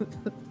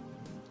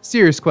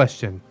 Serious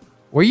question.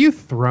 Were you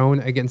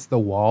thrown against the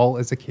wall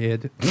as a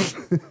kid?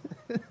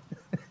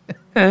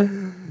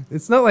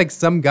 It's not like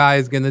some guy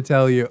is gonna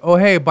tell you, oh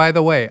hey, by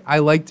the way, I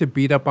like to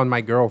beat up on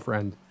my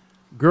girlfriend.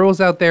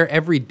 Girls out there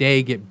every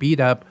day get beat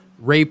up,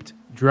 raped,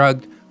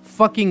 drugged,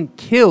 fucking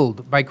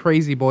killed by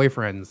crazy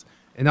boyfriends.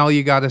 And all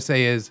you gotta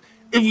say is,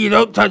 if you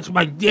don't touch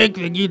my dick,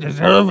 then you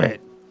deserve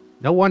it.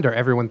 No wonder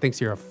everyone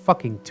thinks you're a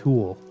fucking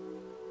tool.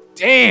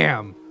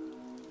 Damn!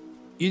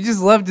 You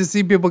just love to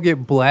see people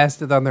get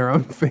blasted on their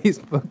own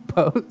Facebook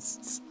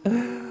posts.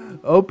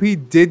 OP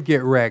did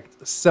get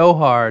wrecked so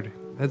hard.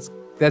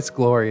 That's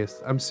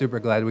glorious. I'm super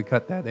glad we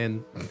cut that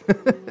in.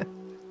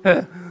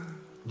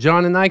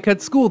 John and I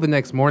cut school the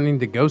next morning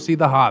to go see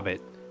The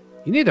Hobbit.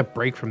 You need a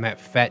break from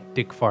that fat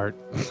dick fart.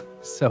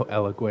 So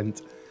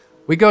eloquent.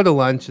 We go to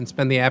lunch and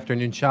spend the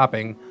afternoon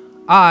shopping.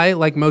 I,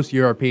 like most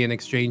European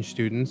exchange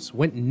students,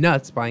 went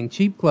nuts buying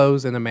cheap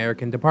clothes in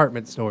American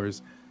department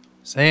stores.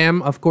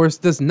 Sam, of course,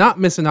 does not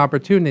miss an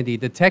opportunity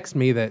to text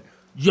me that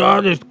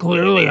John is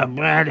clearly a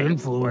bad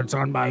influence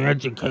on my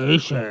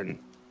education.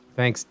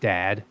 Thanks,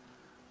 Dad.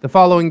 The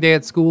following day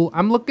at school,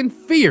 I'm looking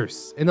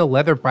fierce in a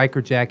leather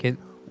biker jacket,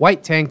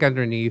 white tank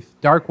underneath,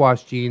 dark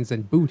wash jeans,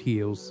 and boot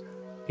heels.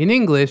 In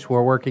English,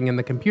 we're working in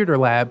the computer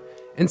lab,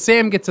 and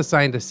Sam gets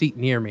assigned a seat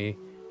near me.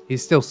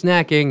 He's still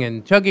snacking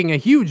and chugging a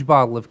huge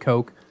bottle of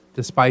Coke,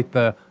 despite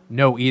the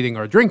no eating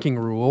or drinking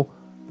rule.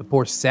 The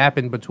poor sap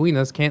in between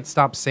us can't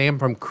stop Sam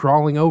from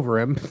crawling over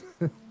him,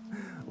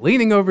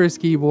 leaning over his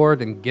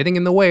keyboard and getting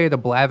in the way to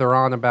blather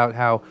on about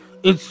how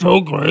it's so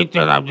great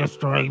that I'm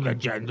destroying the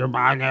gender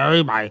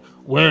binary by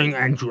wearing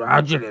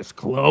androgynous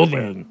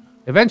clothing.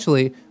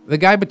 Eventually, the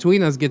guy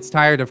between us gets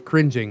tired of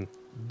cringing.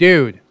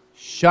 Dude,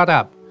 shut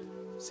up.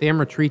 Sam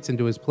retreats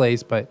into his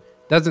place, but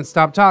doesn't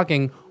stop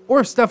talking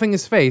or stuffing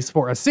his face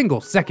for a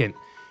single second.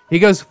 He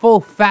goes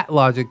full fat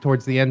logic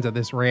towards the end of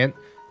this rant,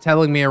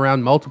 telling me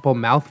around multiple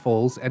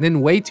mouthfuls and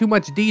in way too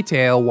much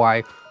detail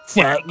why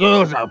fat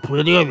girls are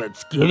prettier than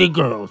skinny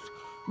girls.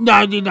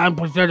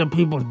 99% of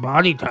people's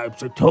body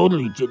types are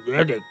totally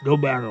genetic, no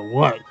matter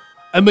what.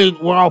 I mean,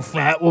 we're all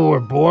fat when we're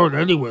born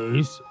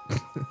anyways.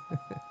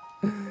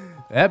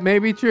 That may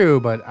be true,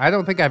 but I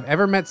don't think I've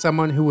ever met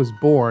someone who was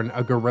born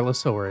a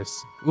gorillasaurus.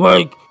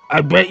 Like,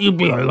 I bet you'd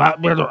be a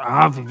lot better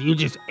off if you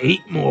just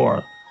ate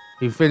more.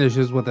 He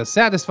finishes with a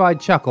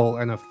satisfied chuckle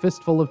and a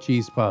fistful of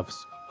cheese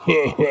puffs.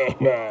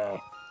 I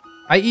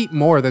eat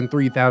more than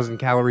 3,000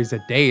 calories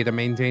a day to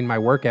maintain my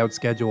workout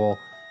schedule,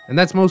 and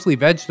that's mostly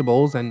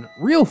vegetables and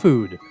real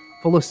food,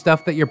 full of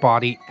stuff that your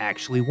body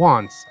actually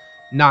wants,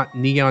 not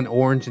neon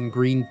orange and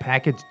green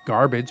packaged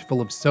garbage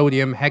full of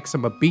sodium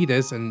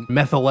hexamobetus and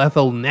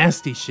methylethyl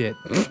nasty shit.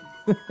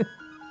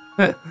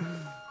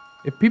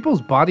 If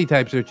people's body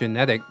types are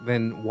genetic,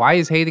 then why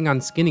is hating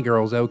on skinny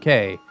girls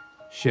okay?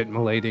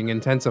 Shit-malating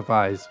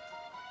intensifies.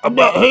 I'm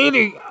not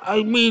hating.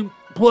 I mean,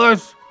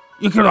 plus,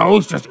 you can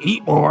always just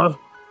eat more.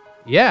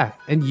 Yeah,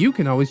 and you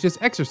can always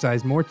just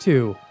exercise more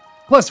too.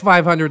 Plus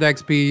 500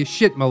 XP,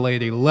 shit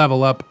m'lady,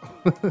 level up.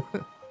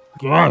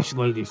 Gosh,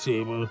 Lady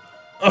Saber,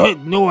 I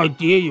had no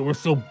idea you were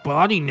so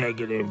body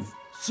negative.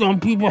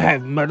 Some people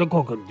have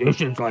medical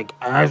conditions like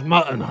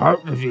asthma and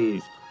heart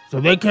disease,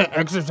 so they can't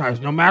exercise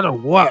no matter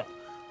what.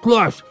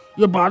 Plus,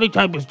 your body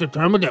type is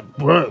determined at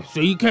birth,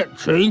 so you can't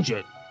change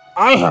it.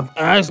 I have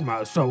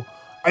asthma, so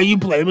are you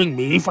blaming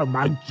me for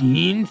my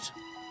genes?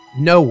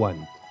 No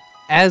one,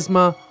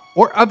 asthma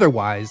or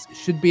otherwise,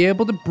 should be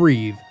able to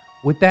breathe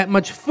with that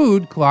much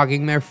food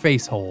clogging their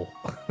face hole.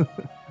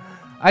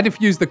 I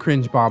defuse the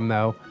cringe bomb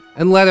though,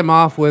 and let him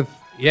off with,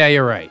 yeah,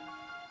 you're right.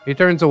 He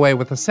turns away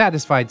with a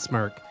satisfied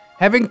smirk,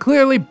 having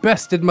clearly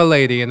bested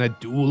m'lady in a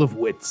duel of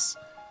wits.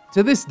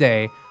 To this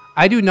day,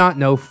 I do not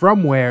know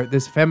from where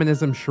this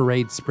feminism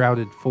charade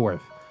sprouted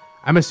forth.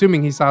 I'm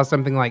assuming he saw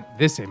something like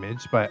this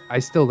image, but I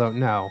still don't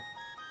know.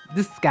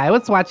 This guy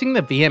was watching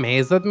the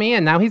VMAs with me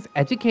and now he's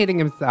educating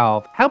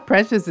himself. How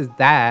precious is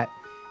that?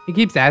 He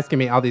keeps asking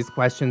me all these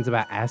questions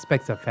about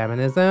aspects of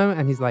feminism,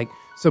 and he's like,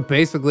 so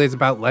basically it's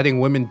about letting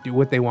women do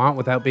what they want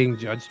without being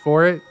judged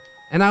for it?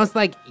 And I was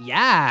like,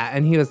 yeah.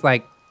 And he was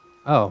like,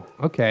 oh,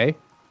 okay.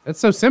 That's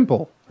so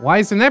simple. Why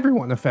isn't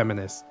everyone a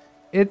feminist?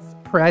 It's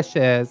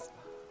precious.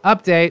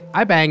 Update,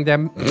 I banged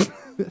him.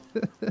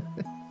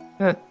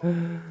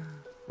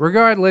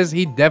 Regardless,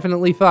 he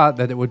definitely thought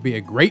that it would be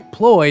a great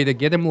ploy to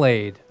get him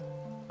laid.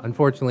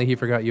 Unfortunately, he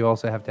forgot you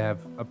also have to have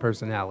a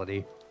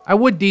personality. I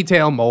would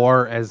detail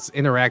more as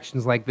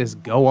interactions like this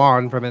go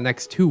on for the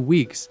next 2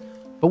 weeks,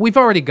 but we've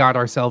already got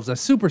ourselves a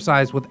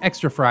supersized with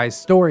extra fries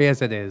story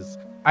as it is.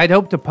 I'd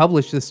hoped to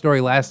publish this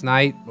story last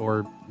night,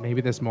 or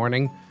maybe this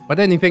morning, but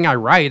anything I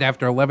write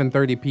after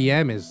 11:30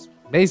 p.m. is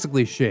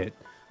basically shit.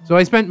 So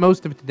I spent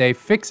most of today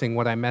fixing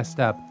what I messed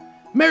up.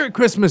 Merry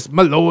Christmas,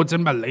 my lords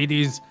and my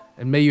ladies,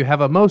 and may you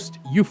have a most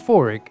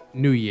euphoric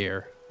new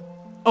year.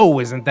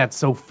 Oh, isn't that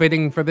so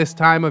fitting for this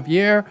time of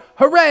year?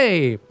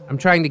 Hooray! I'm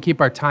trying to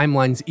keep our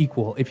timelines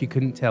equal, if you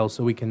couldn't tell,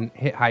 so we can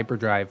hit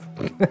hyperdrive.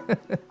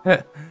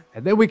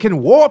 And then we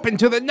can warp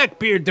into the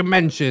Neckbeard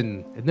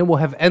dimension. And then we'll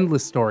have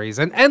endless stories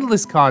and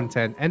endless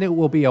content, and it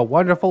will be a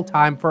wonderful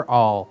time for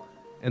all.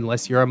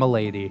 Unless you're a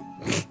m'lady.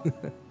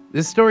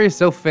 This story is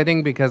so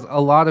fitting because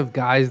a lot of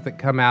guys that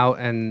come out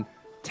and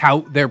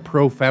tout their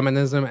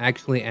pro-feminism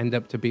actually end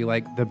up to be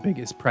like the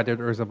biggest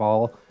predators of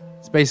all.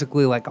 It's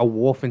basically like a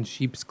wolf in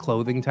sheep's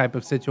clothing type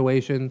of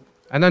situation.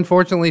 And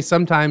unfortunately,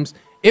 sometimes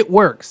it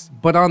works.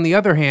 But on the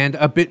other hand,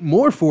 a bit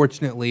more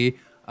fortunately,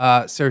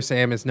 Sir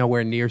Sam is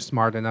nowhere near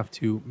smart enough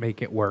to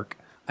make it work.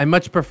 I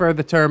much prefer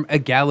the term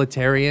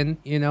egalitarian,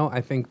 you know?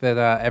 I think that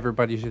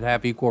everybody should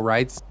have equal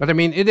rights. But I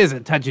mean, it is a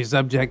touchy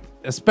subject,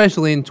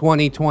 especially in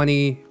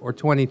 2020 or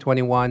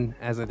 2021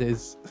 as it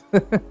is.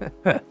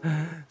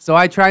 So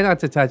I try not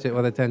to touch it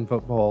with a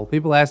 10-foot pole.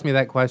 People ask me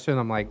that question,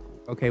 I'm like,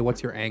 okay,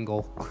 what's your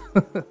angle?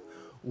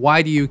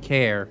 Why do you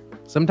care?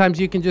 Sometimes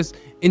you can just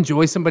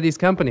enjoy somebody's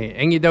company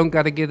and you don't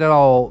gotta get it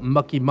all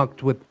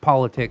mucky-mucked with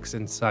politics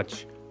and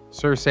such.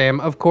 Sir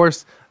Sam, of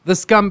course, the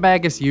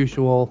scumbag as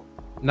usual.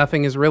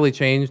 Nothing has really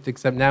changed,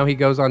 except now he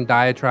goes on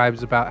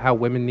diatribes about how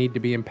women need to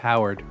be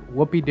empowered.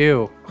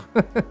 Whoopie-doo.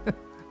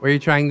 Were you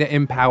trying to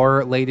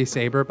empower Lady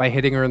Saber by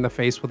hitting her in the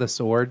face with a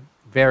sword?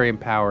 Very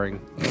empowering.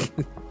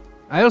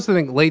 I also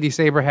think Lady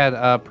Saber had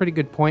a pretty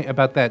good point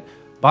about that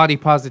body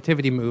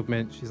positivity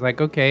movement. She's like,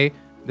 okay,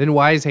 then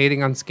why is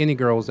hating on skinny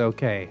girls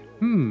okay?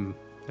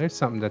 There's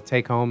something to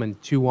take home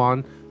and chew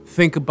on.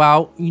 Think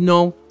about, you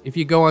know, if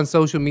you go on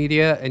social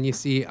media and you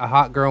see a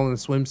hot girl in a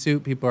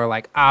swimsuit, people are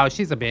like, oh,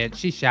 she's a bitch,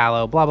 she's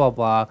shallow, blah, blah,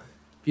 blah.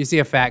 If you see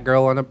a fat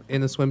girl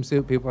in a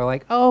swimsuit, people are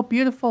like, oh,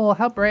 beautiful,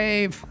 how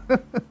brave.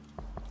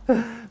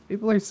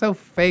 People are so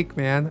fake,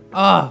 man.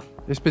 Ugh,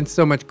 there's been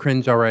so much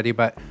cringe already,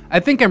 but I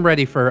think I'm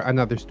ready for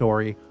another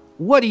story.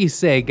 What do you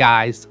say,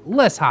 guys?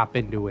 Let's hop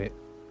into it.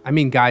 I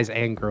mean, guys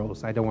and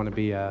girls. I don't want to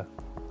be a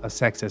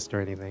sexist or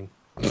anything.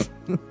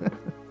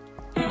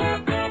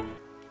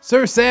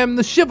 Sir Sam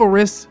the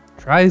Chivalrous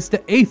tries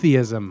to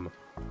atheism,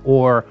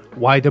 or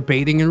why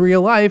debating in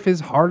real life is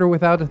harder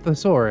without a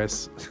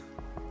thesaurus.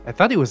 I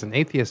thought he was an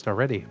atheist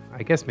already.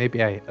 I guess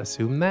maybe I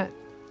assumed that.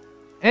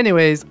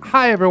 Anyways,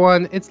 hi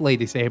everyone, it's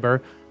Lady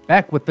Saber,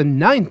 back with the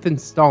 9th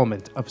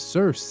installment of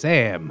Sir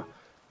Sam.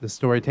 The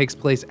story takes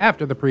place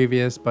after the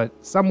previous,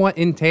 but somewhat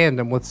in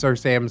tandem with Sir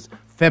Sam's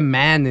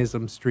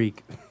feminism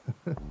streak.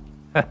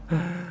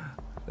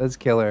 That's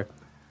killer.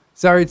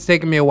 Sorry it's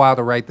taken me a while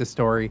to write this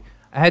story.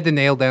 I had to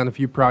nail down a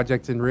few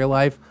projects in real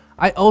life.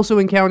 I also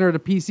encountered a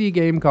PC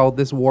game called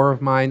This War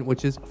of Mine,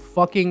 which is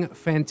fucking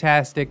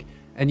fantastic,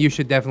 and you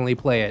should definitely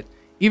play it.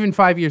 Even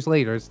 5 years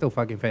later, it's still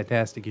fucking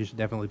fantastic. You should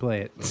definitely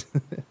play it.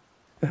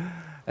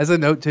 As a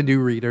note to new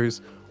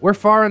readers, we're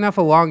far enough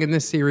along in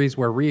this series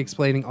where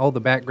re-explaining all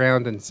the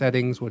background and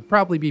settings would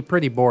probably be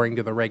pretty boring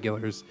to the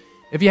regulars.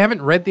 If you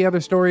haven't read the other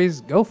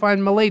stories, go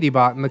find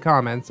MiladyBot in the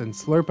comments and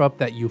slurp up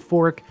that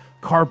euphoric,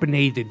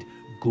 carbonated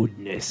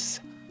goodness.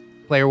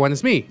 Player 1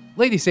 is me,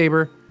 Lady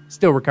Saber,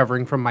 still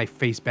recovering from my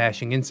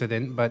face-bashing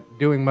incident, but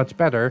doing much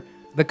better.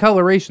 The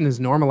coloration is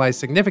normalized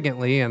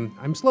significantly, and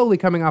I'm slowly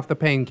coming off the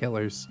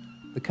painkillers.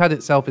 The cut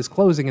itself is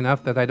closing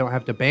enough that I don't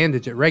have to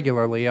bandage it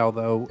regularly,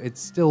 although it's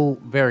still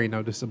very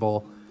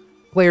noticeable.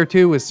 Player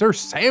 2 is Sir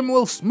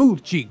Samuel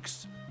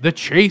Smoothcheeks, the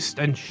chaste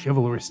and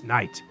chivalrous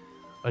knight.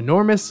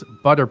 Enormous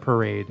butter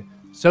parade,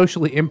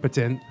 socially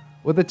impotent,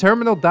 with a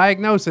terminal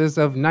diagnosis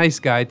of nice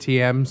guy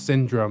TM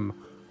syndrome.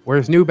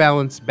 Wears New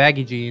Balance,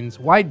 baggy jeans,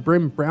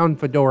 wide-brimmed brown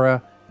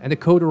fedora, and a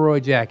corduroy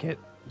jacket.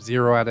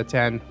 0 out of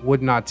 10,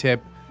 would not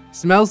tip.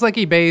 Smells like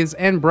he bathes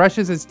and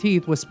brushes his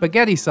teeth with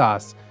spaghetti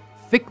sauce,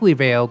 thickly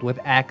veiled with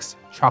Axe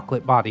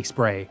chocolate body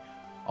spray.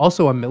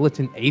 Also a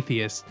militant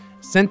atheist,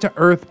 sent to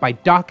Earth by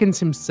Dawkins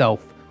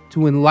himself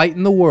to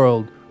enlighten the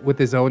world with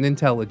his own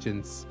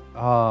intelligence.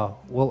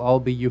 We'll all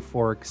be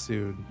euphoric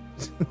soon.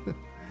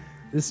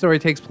 This story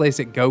takes place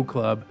at Go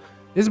Club.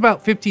 There's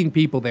about 15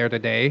 people there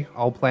today,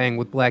 all playing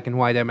with black and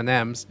white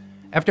M&Ms.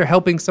 After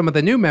helping some of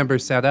the new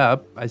members set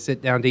up, I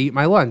sit down to eat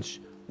my lunch,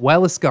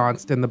 well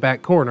ensconced in the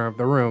back corner of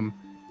the room.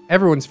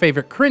 Everyone's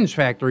favorite cringe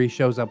factory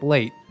shows up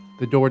late.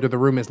 The door to the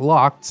room is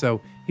locked,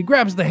 so he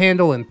grabs the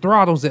handle and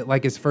throttles it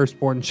like his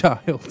firstborn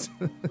child.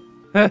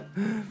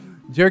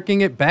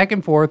 Jerking it back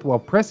and forth while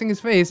pressing his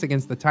face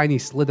against the tiny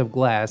slit of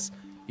glass.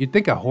 You'd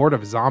think a horde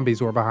of zombies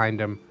were behind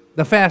him.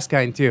 The fast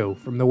kind too,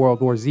 from the World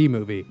War Z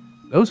movie.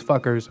 Those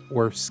fuckers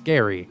were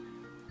scary.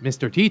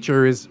 Mr.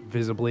 Teacher is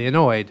visibly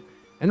annoyed,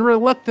 and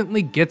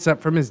reluctantly gets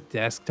up from his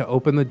desk to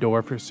open the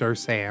door for Sir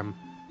Sam.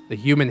 The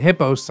human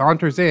hippo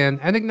saunters in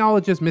and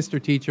acknowledges Mr.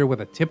 Teacher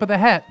with a tip of the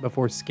hat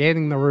before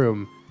scanning the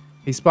room.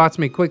 He spots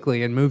me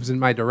quickly and moves in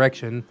my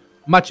direction,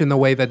 much in the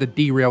way that a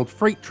derailed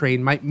freight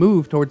train might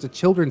move towards a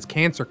children's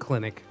cancer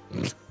clinic.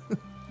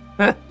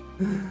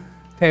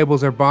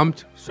 Tables are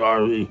bumped.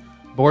 Sorry.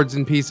 Boards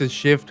and pieces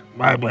shift.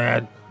 My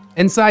bad.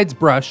 And sides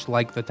brush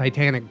like the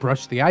Titanic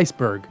brushed the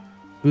iceberg.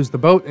 Who's the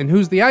boat and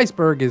who's the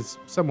iceberg is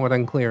somewhat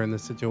unclear in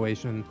this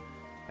situation.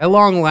 At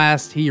long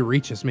last, he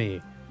reaches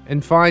me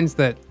and finds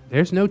that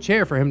there's no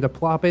chair for him to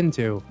plop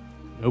into.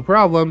 No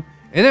problem.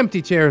 An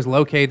empty chair is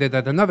located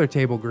at another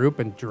table group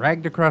and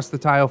dragged across the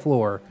tile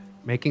floor,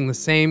 making the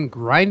same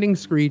grinding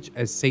screech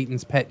as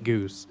Satan's pet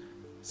goose.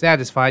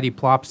 Satisfied, he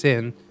plops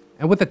in,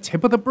 and with a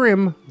tip of the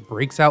brim,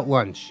 breaks out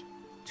lunch.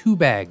 2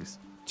 bags,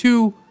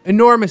 2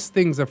 enormous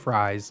things of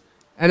fries,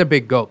 and a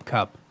big gulp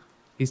cup.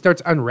 He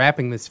starts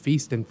unwrapping this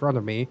feast in front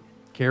of me,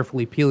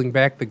 carefully peeling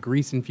back the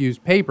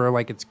grease-infused paper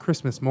like it's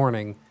Christmas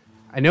morning.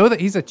 I know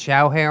that he's a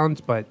chow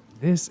hound, but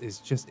this is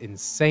just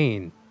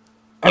insane.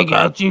 I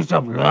got you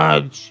some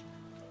lunch.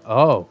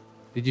 Oh,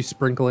 did you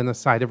sprinkle in a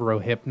side of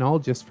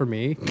Rohypnol just for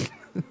me?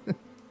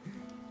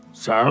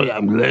 Sorry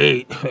I'm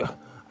late.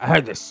 I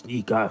had to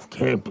sneak off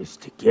campus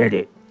to get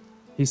it.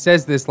 He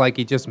says this like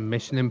he just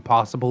Mission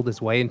Impossibled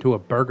his way into a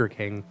Burger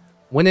King,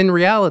 when in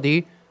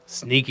reality,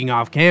 sneaking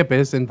off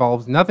campus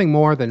involves nothing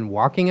more than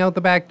walking out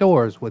the back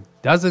doors with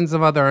dozens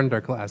of other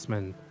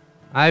underclassmen.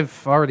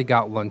 I've already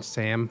got lunch,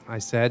 Sam, I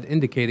said,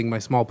 indicating my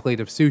small plate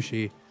of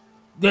sushi.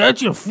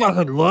 That's your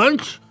fucking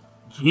lunch?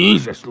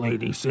 Jesus,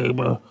 Lady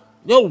Saber.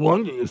 No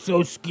wonder you're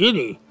so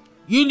skinny.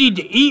 You need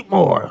to eat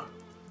more.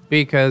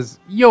 Because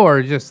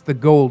you're just the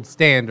gold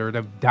standard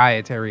of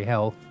dietary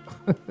health.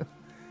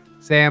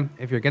 Sam,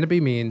 if you're gonna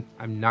be mean,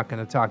 I'm not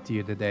gonna talk to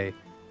you today.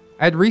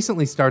 I had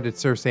recently started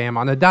Sir Sam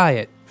on a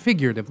diet,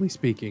 figuratively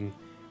speaking.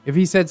 If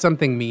he said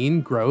something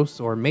mean, gross,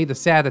 or made a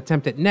sad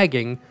attempt at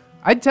negging,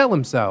 I'd tell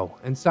him so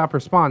and stop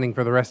responding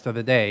for the rest of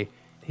the day.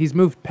 He's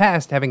moved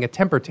past having a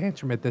temper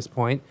tantrum at this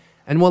point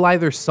and will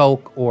either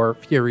sulk or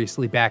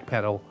furiously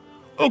backpedal.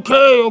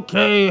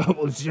 Okay, it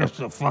was just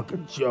a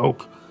fucking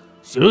joke.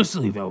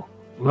 Seriously though,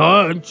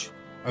 lunch.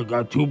 I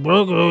got 2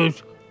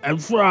 burgers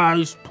and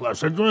fries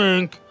plus a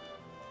drink.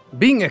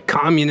 Being a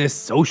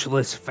communist,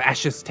 socialist,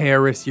 fascist,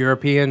 terrorist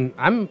European,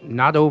 I'm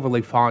not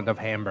overly fond of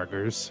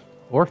hamburgers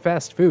or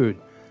fast food.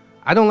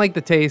 I don't like the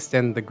taste,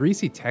 and the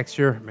greasy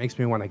texture makes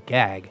me want to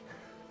gag.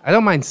 I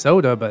don't mind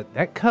soda, but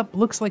that cup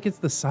looks like it's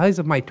the size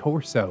of my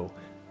torso.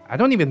 I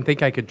don't even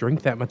think I could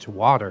drink that much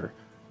water.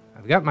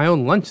 I've got my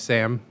own lunch,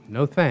 Sam.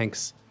 No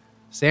thanks.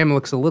 Sam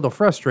looks a little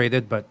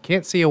frustrated, but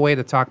can't see a way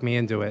to talk me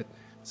into it.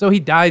 So he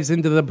dives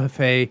into the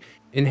buffet,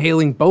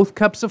 inhaling both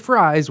cups of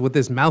fries with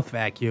his mouth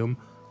vacuum,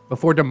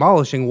 before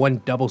demolishing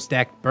 1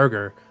 double-stacked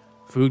burger.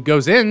 Food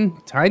goes in,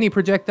 tiny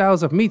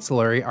projectiles of meat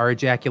slurry are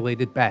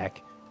ejaculated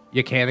back.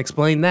 You can't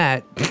explain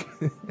that.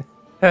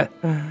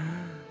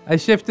 I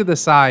shift to the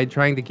side,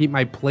 trying to keep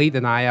my plate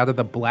and I out of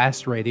the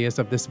blast radius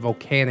of this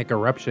volcanic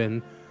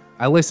eruption.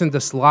 I listen to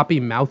sloppy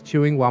mouth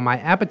chewing while my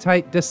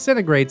appetite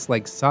disintegrates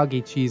like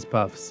soggy cheese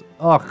puffs.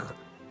 Ugh.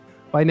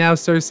 By now,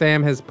 Sir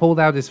Sam has pulled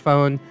out his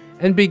phone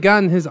and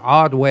begun his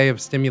odd way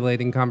of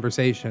stimulating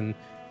conversation.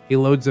 He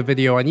loads a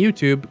video on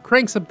YouTube,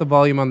 cranks up the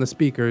volume on the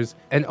speakers,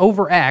 and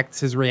overacts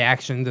his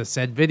reaction to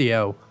said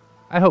video.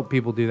 I hope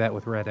people do that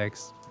with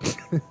ReddX.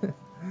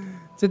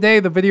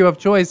 Today, the video of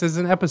choice is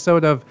an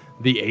episode of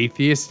The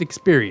Atheist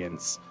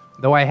Experience.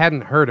 Though I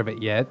hadn't heard of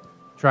it yet,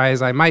 try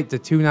as I might to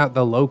tune out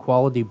the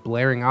low-quality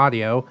blaring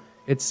audio,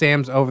 it's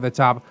Sam's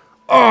over-the-top,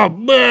 "Oh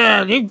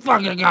man, he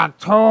fucking got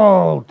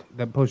told!"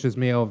 that pushes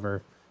me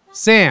over.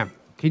 Sam,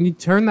 can you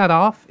turn that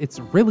off? It's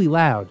really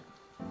loud.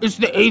 It's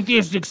the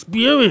Atheist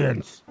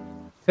Experience.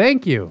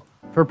 Thank you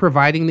for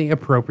providing the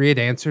appropriate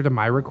answer to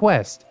my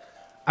request.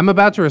 I'm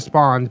about to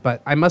respond,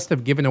 but I must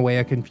have given away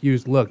a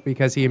confused look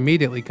because he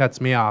immediately cuts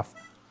me off.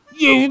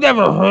 You've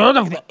never heard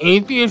of the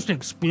Atheist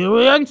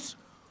Experience?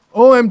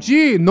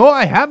 OMG, no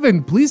I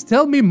haven't. Please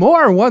tell me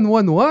more,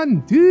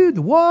 111. Dude,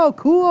 whoa,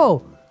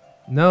 cool.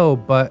 No,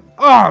 but...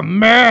 Oh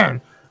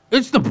man,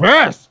 it's the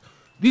best.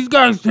 These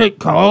guys take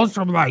calls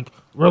from like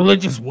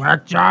religious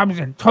whack jobs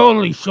and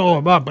totally show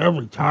them up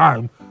every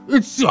time.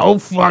 It's so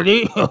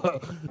funny.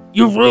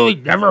 You've really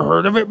never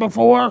heard of it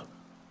before?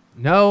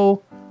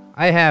 No,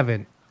 I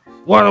haven't.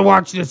 Want to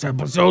watch this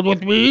episode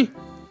with me?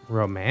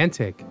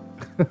 Romantic.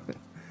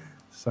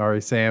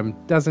 Sorry, Sam.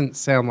 Doesn't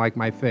sound like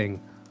my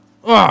thing.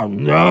 Oh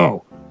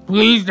no,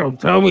 please don't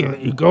tell me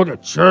that you go to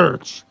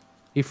church.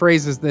 He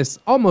phrases this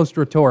almost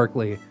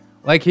rhetorically,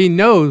 like he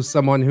knows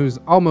someone who's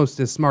almost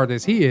as smart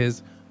as he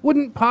is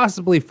wouldn't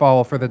possibly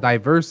fall for the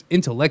diverse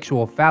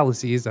intellectual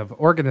fallacies of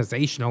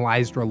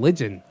organizationalized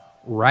religion,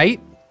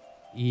 right?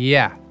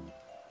 Yeah.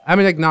 I'm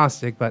an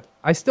agnostic, but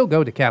I still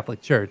go to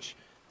Catholic Church.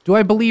 Do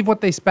I believe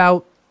what they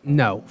spout?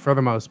 No, for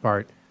the most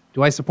part.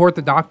 Do I support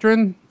the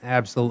doctrine?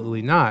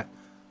 Absolutely not.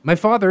 My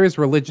father is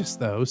religious,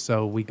 though,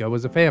 so we go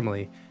as a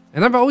family.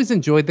 And I've always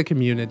enjoyed the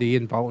community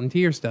and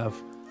volunteer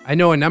stuff. I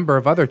know a number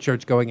of other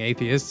church-going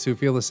atheists who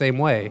feel the same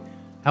way.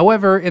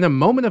 However, in a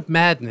moment of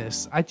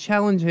madness, I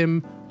challenge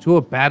him to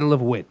a battle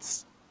of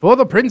wits. For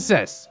the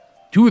princess,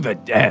 to the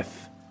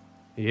death.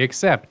 He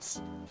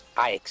accepts.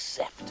 I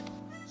accept.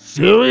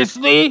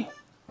 Seriously?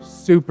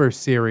 Super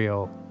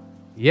serial.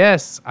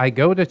 Yes, I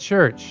go to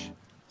church.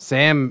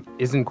 Sam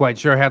isn't quite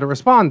sure how to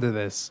respond to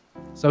this,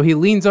 so he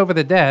leans over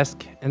the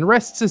desk and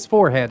rests his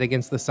forehead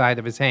against the side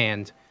of his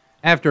hand.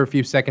 After a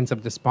few seconds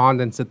of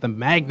despondence at the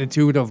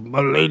magnitude of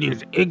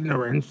Milady's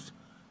ignorance,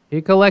 he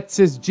collects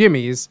his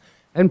jimmies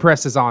and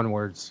presses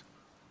onwards.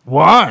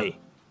 Why?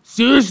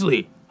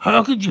 Seriously,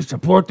 how could you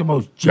support the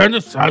most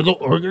genocidal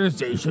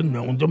organization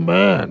known to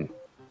man?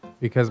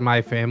 Because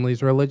my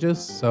family's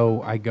religious,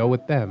 so I go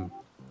with them.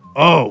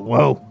 Oh,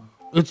 well,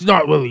 it's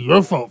not really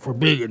your fault for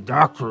being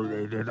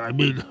indoctrinated. I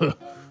mean,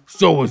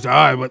 so was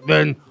I, but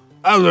then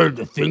I learned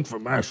to think for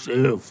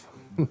myself.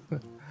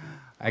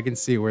 I can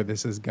see where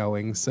this is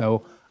going,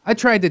 so I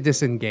tried to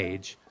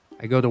disengage.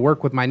 I go to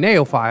work with my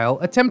nail file,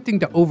 attempting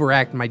to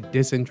overact my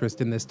disinterest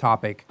in this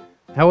topic.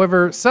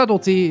 However,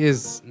 subtlety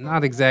is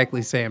not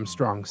exactly Sam's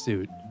strong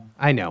suit.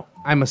 I know,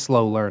 I'm a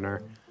slow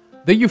learner.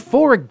 The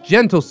euphoric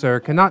gentle sir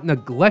cannot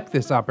neglect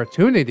this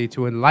opportunity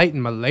to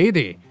enlighten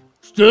Milady.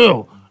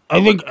 Still,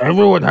 I think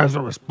everyone has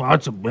a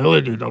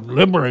responsibility to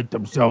liberate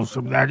themselves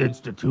from that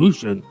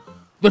institution.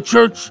 The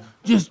church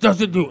just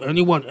doesn't do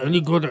anyone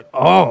any good at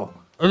all,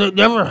 and it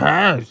never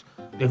has.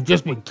 They've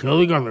just been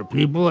killing other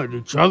people and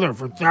each other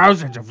for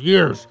thousands of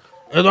years,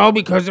 and all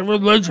because of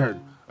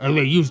religion, and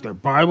they use their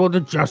Bible to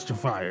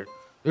justify it.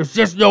 There's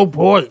just no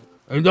point,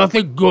 and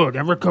nothing good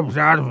ever comes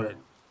out of it.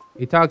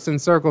 He talks in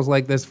circles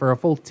like this for a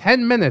full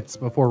 10 minutes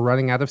before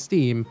running out of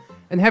steam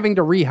and having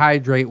to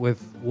rehydrate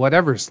with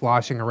whatever's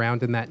sloshing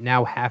around in that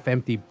now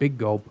half-empty big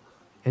gulp.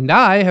 And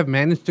I have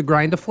managed to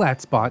grind a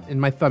flat spot in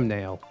my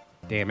thumbnail.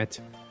 Damn it.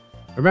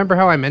 Remember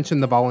how I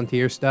mentioned the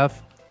volunteer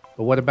stuff?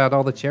 But what about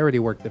all the charity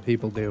work that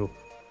people do?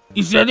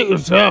 You said it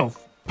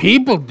yourself.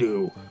 People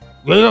do.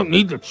 They don't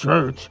need the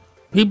church.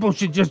 People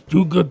should just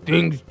do good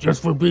things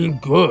just for being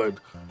good,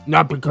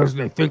 not because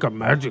they think a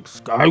magic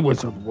sky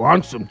wizard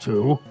wants them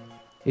to.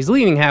 He's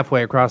leaning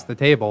halfway across the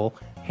table,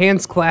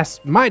 hands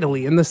clasped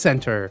mightily in the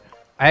center.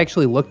 I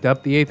actually looked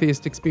up the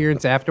Atheist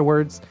Experience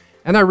afterwards,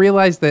 and I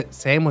realized that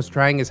Sam was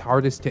trying his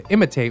hardest to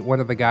imitate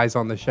one of the guys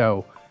on the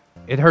show.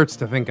 It hurts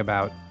to think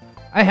about.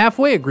 I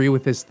halfway agree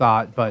with his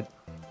thought, but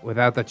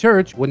without the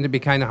church, wouldn't it be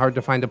kind of hard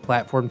to find a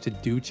platform to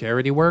do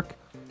charity work?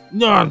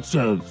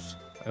 Nonsense.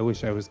 I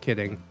wish I was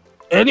kidding.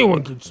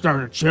 Anyone can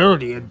start a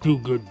charity and do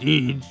good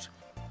deeds.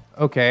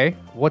 Okay,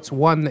 what's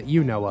one that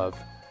you know of?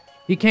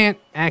 He can't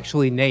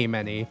actually name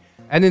any,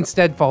 and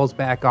instead falls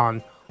back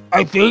on,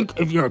 I think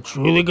if you're a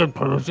truly good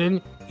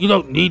person, you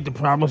don't need the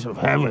promise of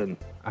heaven.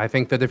 I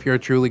think that if you're a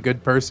truly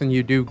good person,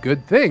 you do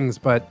good things,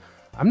 but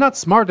I'm not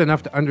smart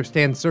enough to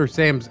understand Sir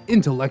Sam's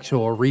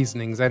intellectual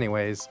reasonings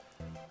anyways.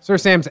 Sir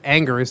Sam's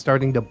anger is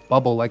starting to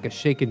bubble like a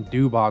shaken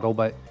dew bottle,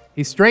 but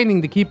he's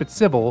straining to keep it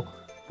civil,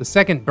 The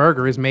second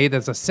burger is made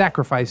as a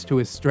sacrifice to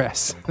his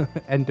stress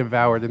and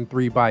devoured in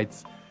 3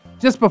 bites,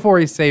 just before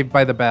he's saved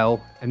by the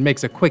bell and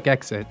makes a quick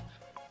exit.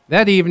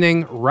 That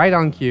evening, right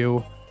on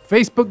cue,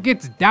 Facebook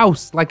gets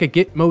doused like a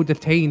Gitmo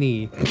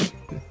detainee.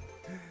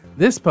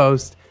 This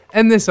post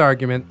and this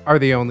argument are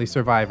the only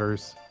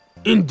survivors.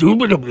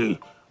 Indubitably,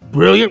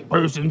 brilliant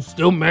persons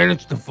still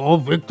manage to fall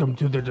victim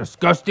to the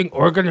disgusting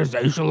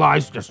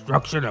organizationalized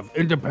destruction of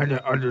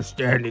independent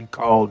understanding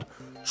called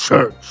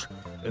church.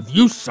 If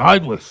you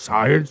side with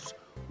science,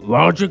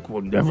 logic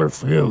will never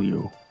fail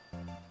you.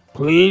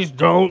 Please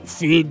don't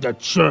feed the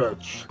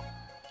church.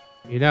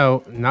 You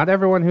know, not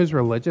everyone who's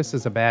religious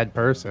is a bad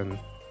person.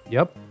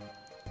 Yep.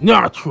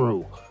 Not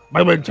true.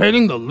 By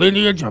maintaining the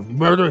lineage of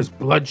murderous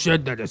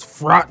bloodshed that is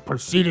fraught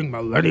preceding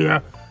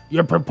millennia,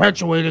 you're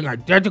perpetuating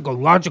identical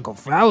logical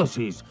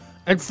fallacies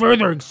and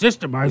furthering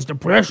systemized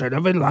oppression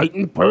of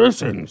enlightened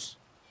persons.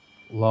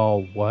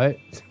 Lol, what?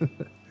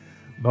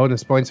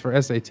 Bonus points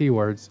for SAT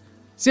words.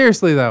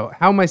 Seriously though,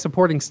 how am I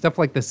supporting stuff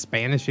like the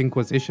Spanish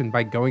Inquisition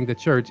by going to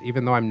church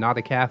even though I'm not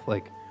a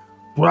Catholic?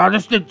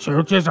 Protestant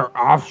churches are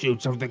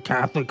offshoots of the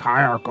Catholic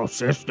hierarchical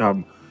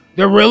system.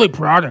 They're really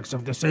products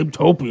of the same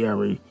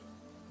topiary.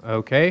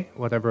 Okay,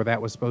 whatever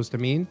that was supposed to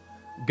mean.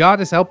 God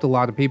has helped a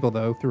lot of people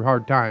though through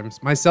hard times,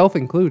 myself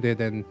included,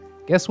 and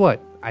guess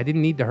what? I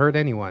didn't need to hurt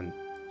anyone.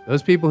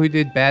 Those people who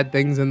did bad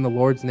things in the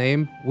Lord's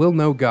name will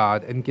know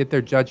God and get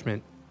their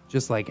judgment,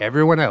 just like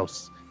everyone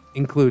else,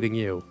 including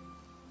you.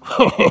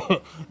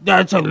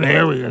 That's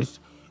hilarious.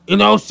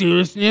 In all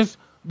seriousness,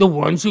 the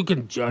ones who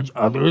can judge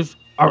others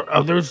are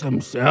others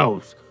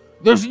themselves.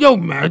 There's no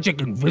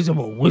magic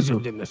invisible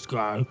wizard in the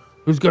sky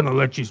who's gonna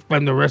let you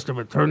spend the rest of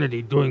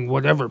eternity doing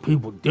whatever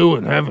people do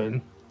in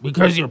heaven.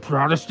 Because you're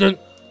Protestant,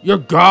 your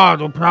God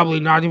will probably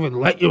not even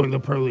let you in the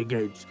pearly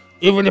gates,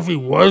 even if he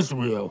was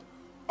real.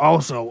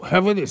 Also,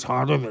 heaven is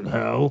hotter than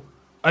hell.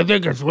 I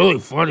think it's really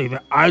funny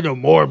that I know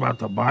more about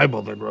the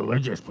Bible than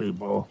religious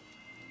people.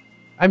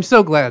 I'm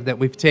so glad that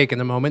we've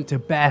taken a moment to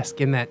bask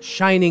in that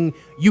shining,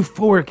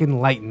 euphoric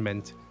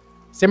enlightenment.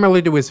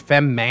 Similar to his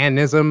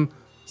feminism,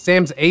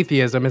 Sam's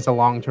atheism is a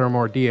long-term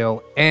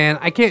ordeal, and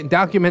I can't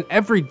document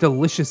every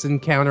delicious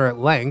encounter at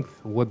length,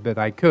 would that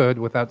I could,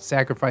 without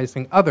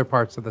sacrificing other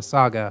parts of the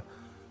saga.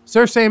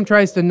 Sir Sam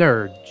Tries to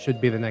Nerd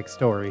should be the next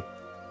story.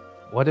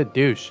 What a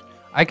douche.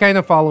 I kind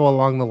of follow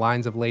along the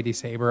lines of Lady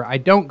Saber. I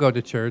don't go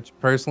to church,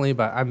 personally,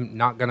 but I'm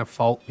not gonna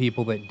fault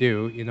people that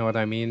do, you know what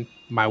I mean?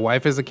 My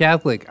wife is a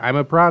Catholic, I'm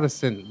a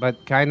Protestant,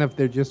 but kind of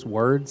they're just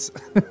words.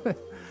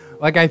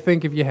 Like, I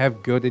think if you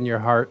have good in your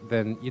heart,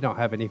 then you don't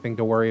have anything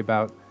to worry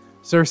about.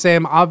 Sir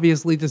Sam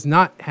obviously does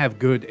not have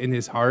good in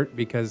his heart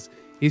because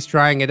he's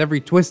trying at every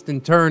twist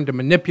and turn to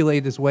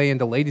manipulate his way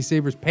into Lady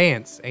Saber's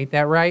pants. Ain't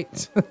that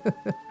right?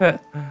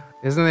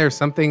 Isn't there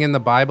something in the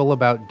Bible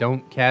about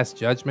don't cast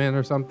judgment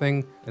or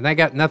something? And I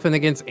got nothing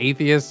against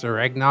atheists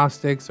or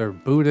agnostics or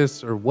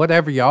Buddhists or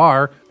whatever you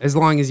are, as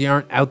long as you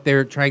aren't out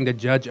there trying to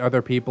judge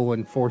other people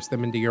and force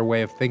them into your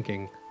way of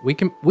thinking. We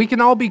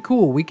can all be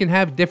cool. We can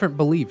have different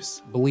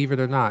beliefs, believe it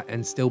or not,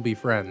 and still be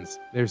friends.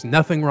 There's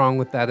nothing wrong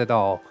with that at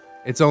all.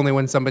 It's only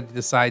when somebody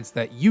decides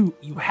that you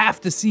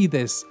have to see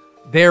this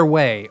their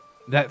way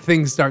that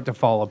things start to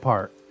fall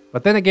apart.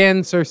 But then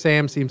again, Sir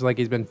Sam seems like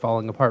he's been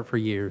falling apart for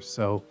years,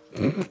 so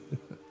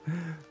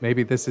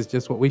maybe this is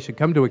just what we should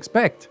come to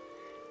expect.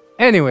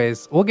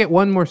 Anyways, we'll get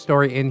one more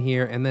story in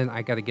here, and then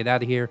I gotta get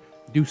out of here,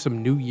 do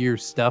some New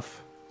Year's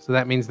stuff. So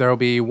that means there will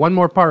be one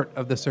more part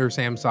of the Sir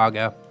Sam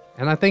saga,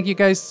 and I thank you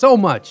guys so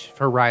much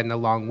for riding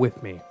along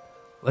with me.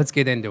 Let's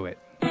get into it.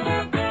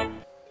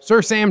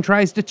 Sir Sam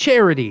Tries to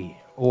Charity,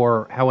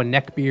 or How a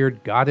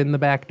Neckbeard Got in the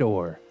Back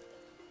Door.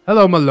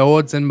 Hello, my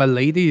lords and my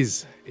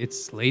ladies.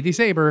 It's Lady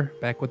Saber,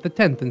 back with the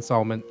 10th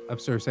installment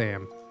of Sir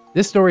Sam.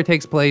 This story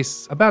takes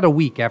place about a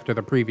week after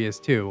the previous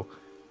 2.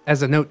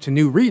 As a note to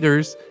new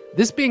readers,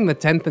 this being the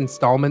 10th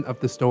installment of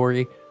the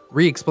story,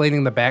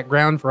 re-explaining the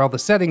background for all the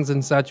settings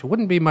and such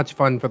wouldn't be much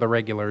fun for the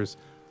regulars.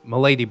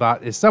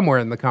 MiladyBot is somewhere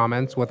in the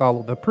comments with all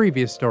of the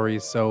previous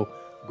stories, so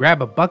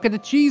grab a bucket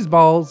of cheese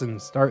balls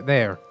and start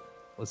there.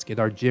 Let's get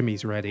our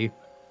jimmies ready.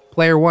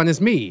 Player 1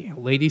 is me,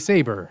 Lady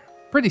Saber.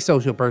 Pretty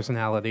social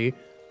personality,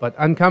 but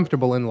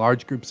uncomfortable in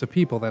large groups of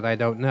people that I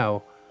don't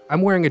know.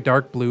 I'm wearing a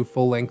dark blue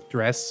full-length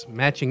dress,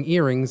 matching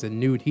earrings and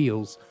nude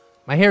heels.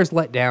 My hair's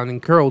let down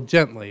and curled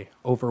gently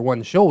over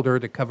one shoulder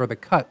to cover the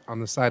cut on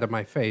the side of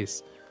my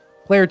face.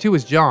 Player 2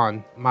 is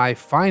John, my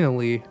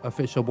finally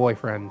official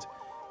boyfriend.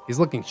 He's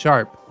looking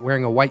sharp,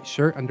 wearing a white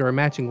shirt under a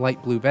matching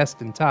light blue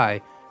vest and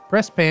tie,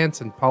 pressed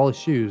pants and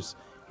polished shoes.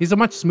 He's a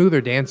much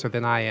smoother dancer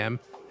than I am,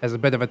 has a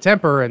bit of a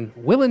temper, and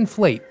will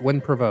inflate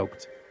when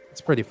provoked.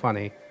 It's pretty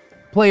funny.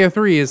 Player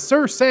 3 is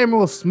Sir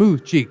Samuel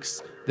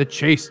Smoothcheeks, the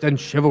chaste and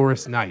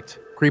chivalrous knight.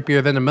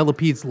 Creepier than a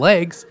millipede's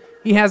legs,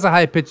 he has a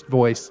high-pitched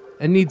voice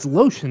and needs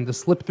lotion to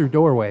slip through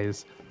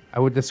doorways. I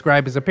would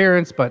describe his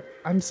appearance, but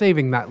I'm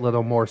saving that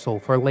little morsel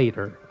for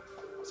later.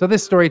 So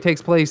this story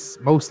takes place,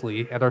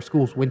 mostly, at our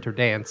school's winter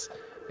dance.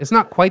 It's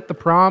not quite the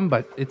prom,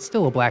 but it's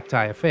still a black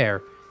tie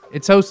affair.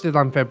 It's hosted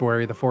on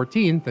February the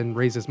 14th and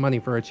raises money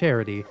for a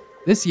charity.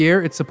 This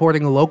year, it's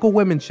supporting a local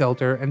women's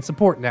shelter and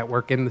support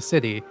network in the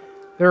city.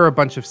 There are a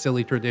bunch of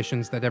silly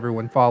traditions that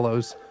everyone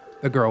follows.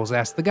 The girls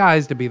ask the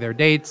guys to be their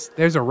dates.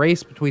 There's a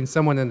race between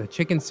someone in a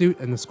chicken suit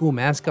and the school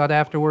mascot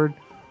afterward.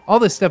 All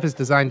this stuff is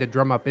designed to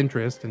drum up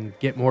interest and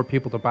get more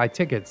people to buy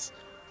tickets.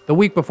 The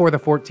week before the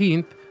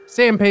 14th,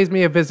 Sam pays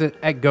me a visit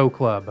at Go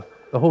Club.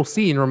 The whole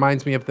scene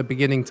reminds me of the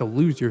beginning to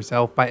Lose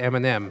Yourself by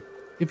Eminem.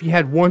 If you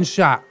had one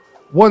shot,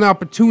 one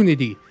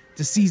opportunity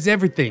to seize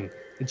everything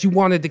that you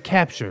wanted to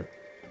capture,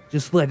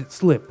 just let it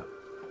slip.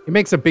 He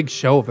makes a big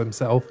show of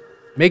himself,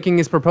 making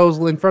his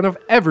proposal in front of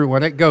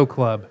everyone at Go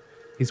Club.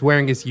 He's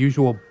wearing his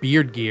usual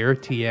beard gear,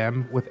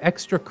 TM, with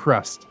extra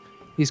crust.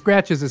 He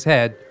scratches his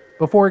head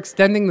before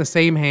extending the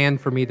same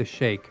hand for me to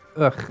shake.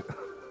 Ugh.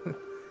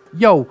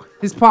 Yo,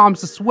 his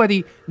palms are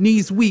sweaty,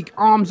 knees weak,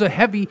 arms are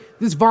heavy,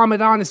 there's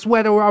vomit on his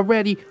sweater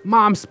already,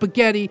 mom's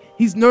spaghetti,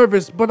 he's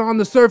nervous, but on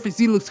the surface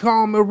he looks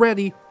calm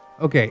already.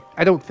 Okay,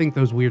 I don't think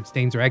those weird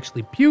stains are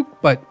actually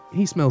puke, but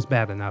he smells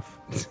bad enough.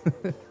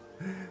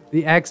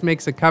 The axe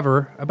makes a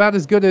cover about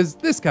as good as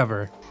this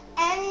cover.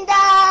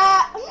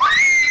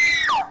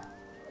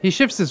 He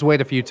shifts his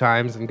weight a few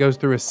times and goes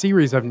through a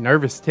series of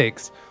nervous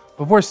ticks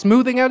before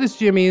smoothing out his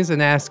jimmies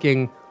and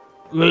asking,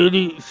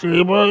 Lady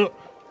Saber,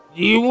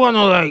 do you want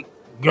to,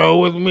 go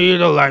with me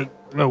to,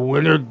 the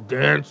winter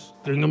dance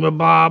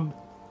thingamabob?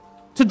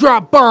 to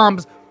drop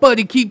bombs, but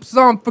he keeps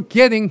on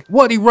forgetting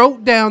what he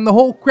wrote down. The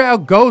whole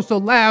crowd goes so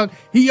loud,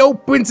 he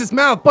opens his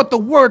mouth, but the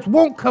words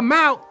won't come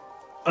out.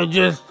 I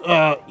just,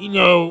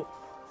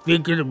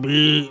 think it'd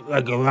be,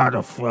 a lot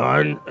of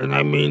fun, and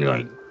I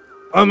mean,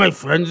 all my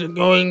friends are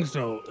going,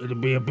 so it'll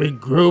be a big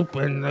group,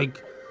 and, I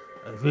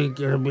think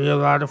it'll be a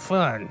lot of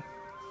fun.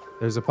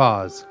 There's a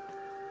pause.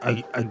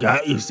 I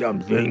got you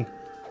something.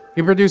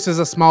 He produces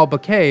a small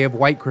bouquet of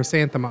white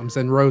chrysanthemums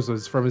and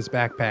roses from his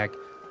backpack,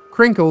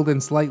 crinkled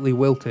and slightly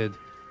wilted.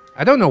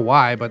 I don't know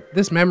why, but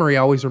this memory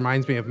always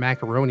reminds me of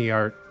macaroni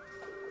art.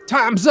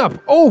 Time's up!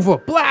 Over!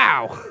 Blow!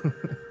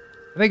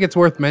 I think it's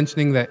worth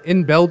mentioning that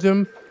in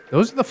Belgium,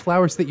 those are the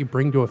flowers that you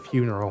bring to a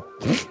funeral.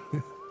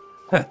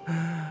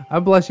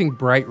 I'm blushing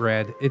bright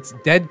red. It's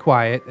dead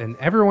quiet, and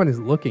everyone is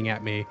looking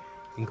at me,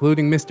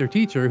 including Mr.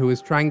 Teacher, who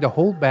is trying to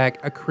hold back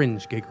a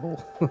cringe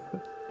giggle.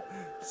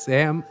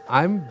 Sam,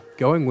 I'm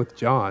going with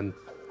John.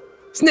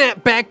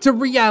 Snap back to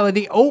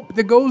reality. Oh,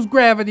 there goes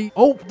gravity.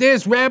 Oh,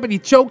 there's Rabbit. He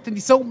choked and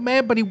he's so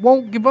mad, but he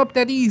won't give up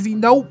that easy.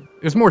 Nope.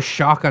 There's more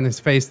shock on his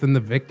face than the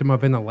victim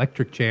of an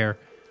electric chair.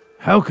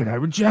 How could I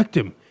reject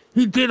him?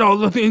 He did all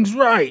the things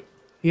right.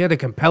 He had a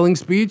compelling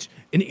speech,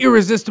 an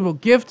irresistible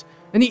gift,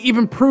 and he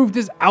even proved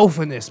his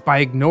alphaness by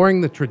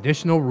ignoring the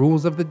traditional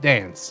rules of the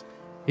dance.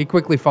 He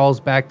quickly falls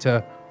back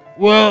to,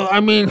 well,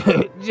 I mean,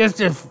 just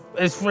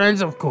as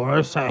friends, of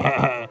course.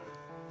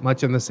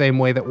 Much in the same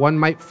way that one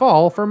might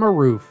fall from a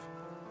roof.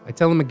 I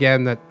tell him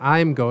again that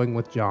I'm going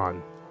with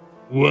John.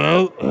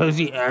 Well, has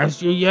he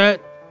asked you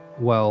yet?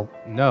 Well,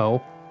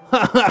 no.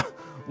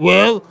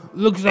 Well,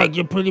 looks like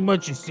you're pretty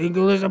much as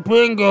single as a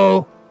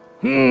Pringle.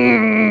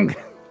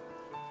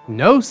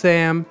 No,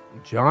 Sam.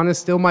 John is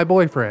still my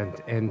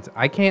boyfriend, and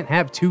I can't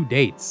have two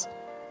dates.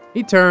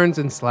 He turns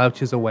and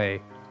slouches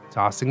away,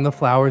 tossing the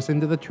flowers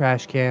into the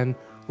trash can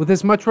with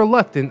as much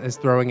reluctance as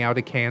throwing out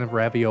a can of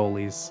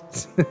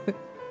raviolis.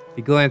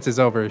 He glances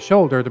over his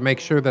shoulder to make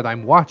sure that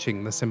I'm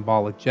watching the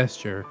symbolic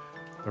gesture.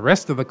 The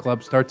rest of the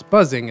club starts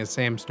buzzing as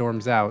Sam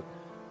storms out.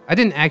 I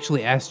didn't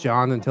actually ask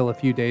John until a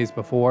few days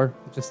before,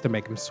 just to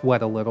make him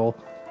sweat a little.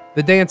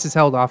 The dance is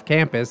held off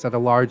campus at a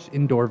large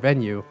indoor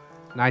venue.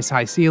 Nice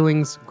high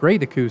ceilings,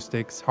 great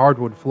acoustics,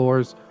 hardwood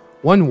floors.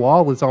 One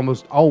wall is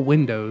almost all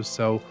windows,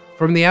 so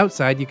from the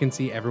outside you can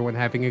see everyone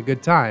having a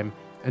good time,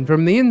 and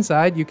from the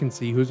inside you can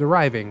see who's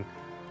arriving.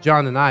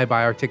 John and I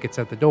buy our tickets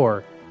at the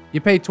door. You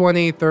pay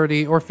 $20,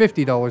 $30, or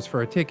 $50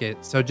 for a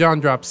ticket, so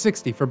John drops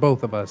 $60 for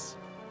both of us.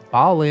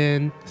 Ball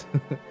in.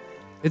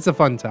 It's a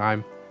fun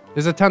time.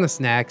 There's a ton of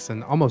snacks,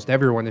 and almost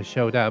everyone has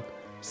showed up.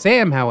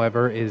 Sam,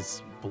 however,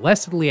 is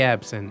blessedly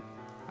absent.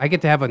 I get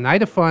to have a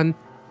night of fun,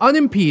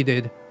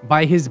 unimpeded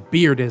by his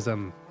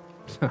beardism.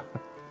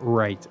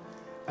 Right.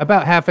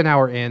 About half an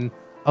hour in,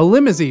 a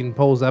limousine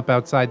pulls up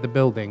outside the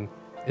building.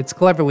 It's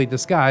cleverly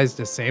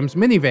disguised as Sam's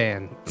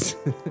minivan.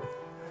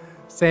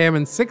 Sam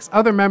and 6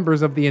 other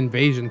members of the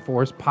invasion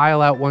force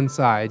pile out one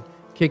side,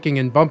 kicking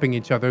and bumping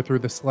each other through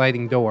the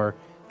sliding door.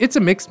 It's a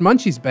mixed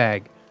munchies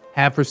bag.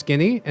 Half are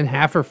skinny and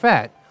half are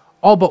fat.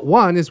 All but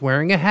one is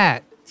wearing a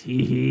hat.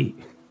 Tee,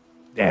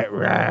 that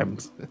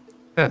rhymes.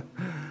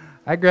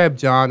 I grab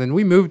John and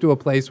we move to a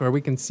place where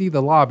we can see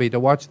the lobby to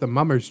watch the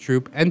mummers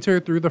troupe enter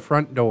through the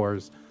front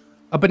doors.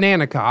 A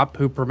banana cop,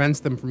 who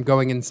prevents them from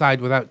going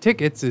inside without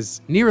tickets,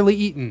 is nearly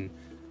eaten.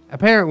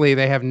 Apparently,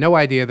 they have no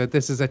idea that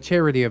this is a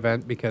charity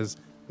event because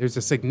there's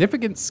a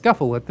significant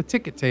scuffle at the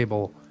ticket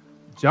table.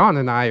 John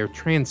and I are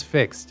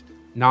transfixed,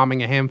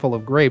 nomming a handful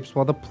of grapes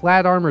while the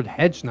plaid-armored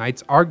hedge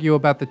knights argue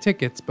about the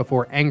tickets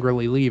before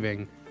angrily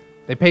leaving.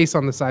 They pace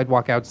on the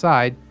sidewalk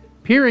outside,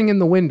 peering in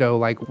the window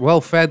like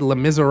well-fed Les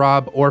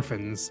Miserables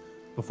orphans,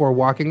 before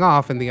walking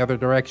off in the other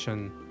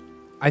direction.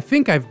 I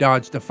think I've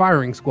dodged a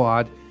firing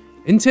squad,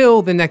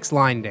 until the next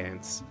line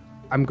dance.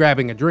 I'm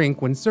grabbing a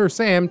drink when Sir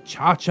Sam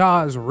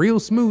cha-chas real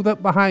smooth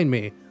up behind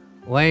me,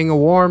 laying a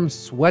warm,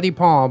 sweaty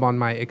palm on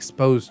my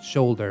exposed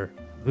shoulder.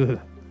 Hey,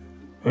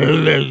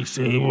 Lady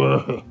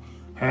Saber.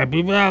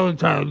 Happy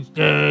Valentine's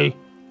Day.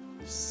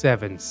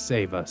 7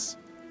 save us.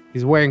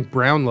 He's wearing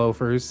brown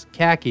loafers,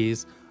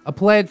 khakis, a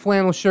plaid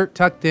flannel shirt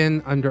tucked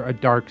in under a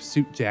dark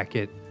suit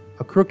jacket,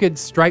 a crooked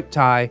striped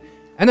tie,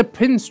 and a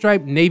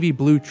pinstriped navy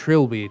blue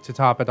trilby to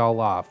top it all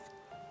off.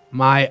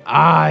 My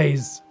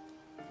eyes!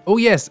 Oh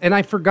yes, and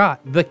I forgot,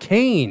 the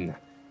cane!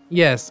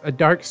 Yes, a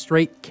dark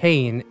straight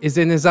cane is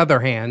in his other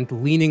hand,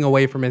 leaning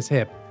away from his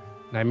hip.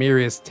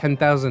 Nymearia's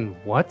 10,000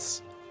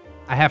 whats?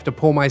 I have to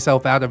pull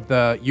myself out of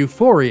the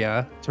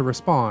euphoria to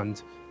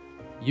respond.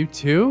 You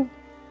too?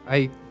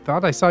 I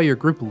thought I saw your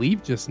group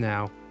leave just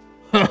now.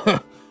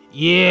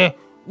 Yeah,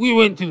 we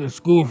went to the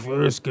school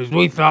first because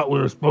we thought we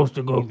were supposed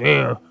to go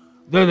there.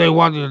 Then they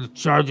wanted to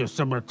charge us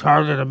some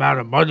retarded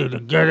amount of money to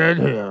get in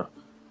here.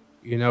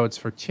 You know it's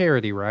for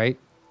charity, right?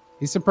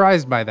 He's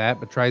surprised by that,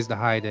 but tries to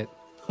hide it.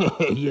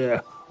 Yeah,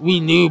 we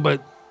knew,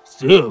 but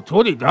still,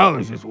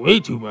 $20 is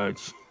way too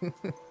much.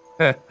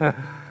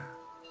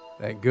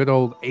 That good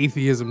old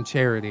atheism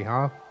charity,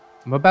 huh?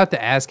 I'm about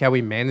to ask how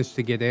he managed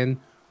to get in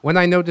when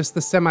I notice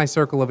the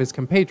semicircle of his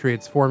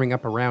compatriots forming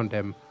up around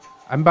him.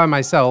 I'm by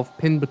myself,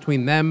 pinned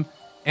between them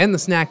and the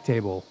snack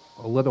table,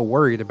 a little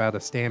worried about a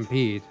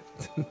stampede.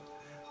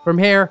 From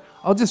here,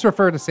 I'll just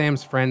refer to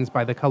Sam's friends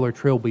by the color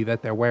trilby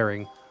that they're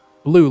wearing.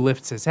 Blue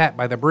lifts his hat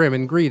by the brim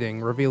in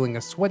greeting, revealing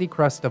a sweaty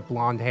crust of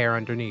blonde hair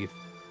underneath.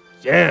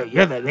 So,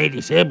 you're the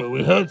Lady Saber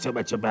we heard so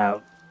much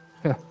about.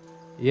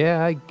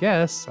 Yeah, I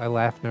guess, I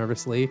laugh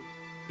nervously.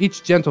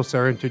 Each gentle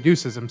sir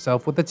introduces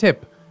himself with a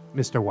tip.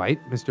 Mr. White,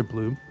 Mr.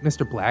 Blue,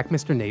 Mr. Black,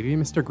 Mr. Navy,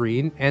 Mr.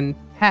 Green, and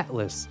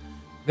hatless.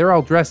 They're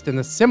all dressed in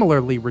a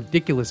similarly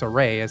ridiculous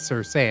array as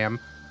Sir Sam,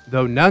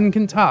 though none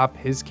can top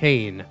his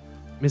cane.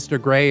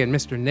 Mr. Gray and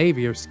Mr.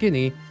 Navy are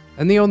skinny,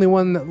 and the only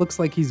one that looks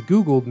like he's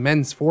Googled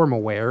men's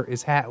formal wear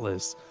is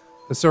hatless.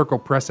 The circle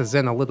presses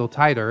in a little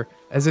tighter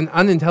as an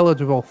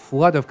unintelligible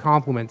flood of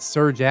compliments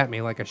surge at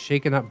me like a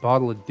shaken up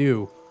bottle of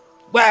dew.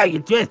 Wow,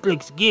 your dress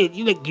looks good.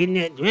 You look good in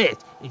that dress.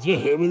 Is your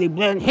hair really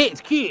blonde? Hey,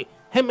 it's cute.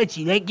 How much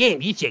you like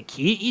games? You so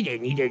cute. You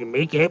don't need any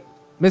makeup.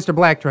 Mr.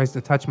 Black tries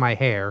to touch my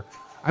hair.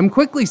 I'm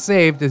quickly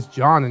saved as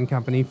John and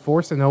company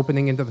force an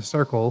opening into the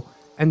circle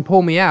and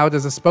pull me out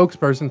as a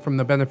spokesperson from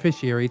the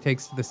beneficiary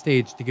takes to the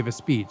stage to give a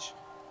speech.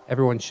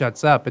 Everyone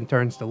shuts up and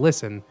turns to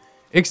listen,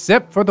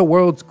 except for the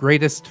world's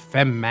greatest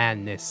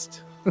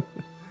feminist.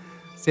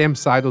 Sam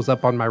sidles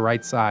up on my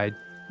right side.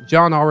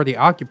 John already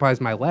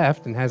occupies my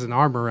left and has an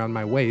arm around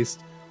my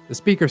waist. The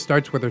speaker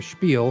starts with her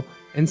spiel,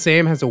 and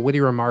Sam has a witty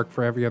remark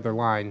for every other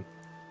line.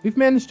 We've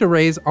managed to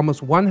raise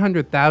almost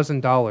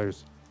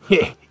 $100,000.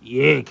 Yeah,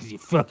 because you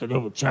fucking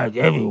overcharge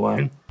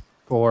everyone.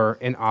 For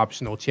an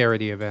optional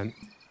charity event.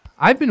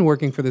 I've been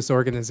working for this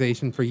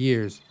organization for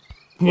years.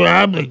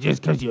 Probably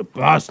just because your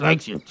boss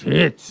likes your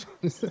tits.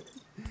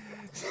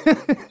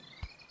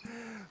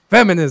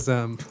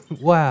 Feminism.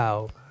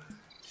 Wow.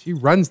 She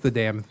runs the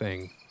damn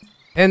thing.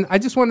 And I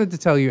just wanted to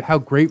tell you how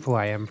grateful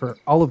I am for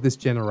all of this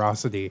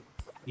generosity.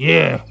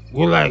 Yeah,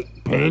 we're like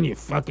paying your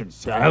fucking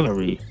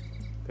salary.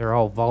 They're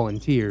all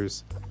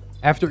volunteers.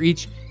 After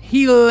each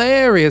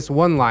hilarious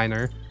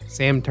one-liner,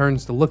 Sam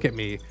turns to look at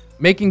me,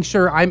 making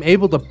sure I'm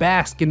able to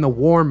bask in the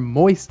warm,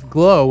 moist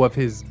glow of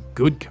his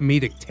good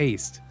comedic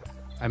taste.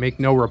 I make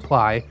no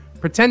reply,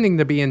 pretending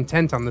to be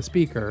intent on the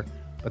speaker,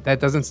 but that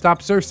doesn't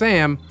stop Sir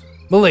Sam.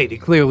 Milady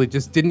clearly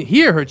just didn't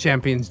hear her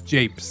champion's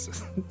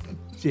japes.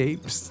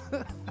 Japes?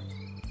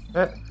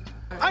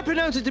 I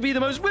pronounce it to be the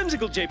most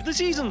whimsical jape of the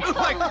season.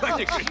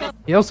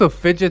 He also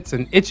fidgets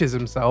and itches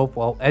himself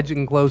while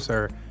edging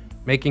closer,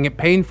 making it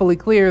painfully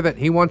clear that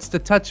he wants to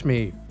touch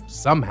me,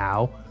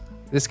 somehow.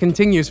 This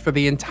continues for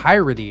the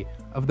entirety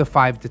of the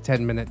 5 to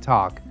 10 minute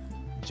talk.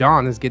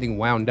 John is getting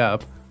wound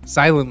up,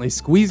 silently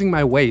squeezing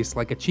my waist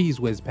like a Cheese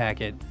Whiz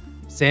packet.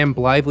 Sam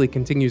blithely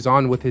continues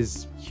on with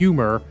his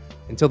humor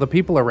until the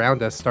people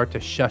around us start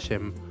to shush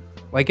him.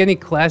 Like any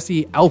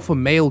classy alpha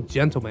male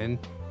gentleman,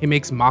 he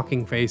makes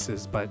mocking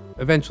faces, but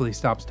eventually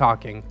stops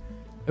talking.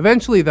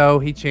 Eventually, though,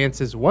 he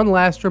chances one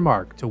last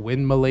remark to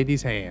win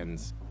Milady's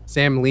hands.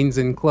 Sam leans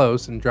in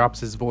close and drops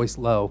his voice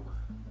low.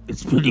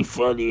 It's pretty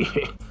funny.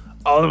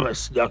 All of us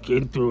snuck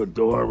in through a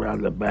door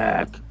around the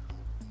back.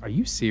 Are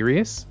you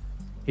serious?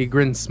 He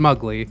grins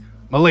smugly.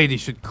 Milady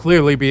should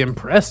clearly be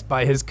impressed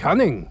by his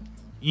cunning.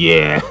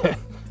 Yeah,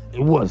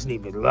 it wasn't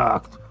even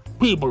locked.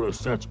 People are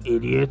such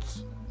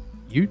idiots.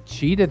 You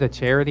cheated a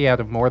charity out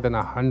of more than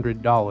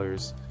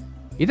 $100.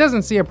 He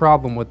doesn't see a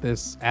problem with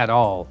this at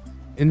all.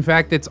 In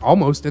fact, it's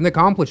almost an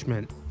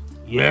accomplishment.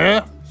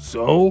 Yeah,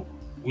 so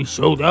we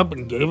showed up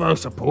and gave our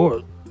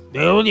support. They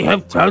already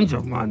have tons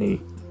of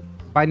money.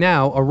 By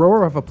now, a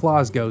roar of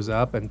applause goes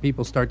up and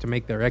people start to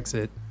make their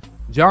exit.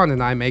 John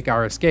and I make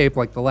our escape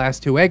like the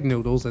last 2 egg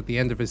noodles at the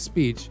end of his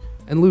speech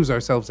and lose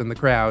ourselves in the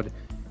crowd.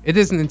 It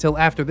isn't until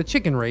after the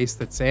chicken race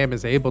that Sam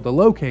is able to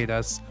locate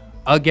us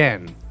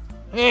again.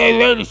 Hey,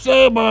 Lady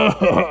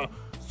Saber!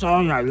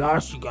 sorry I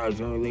lost you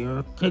guys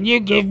earlier. Can you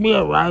give me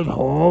a ride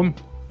home?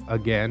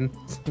 Again.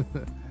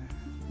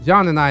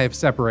 John and I have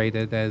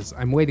separated as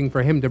I'm waiting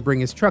for him to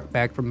bring his truck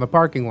back from the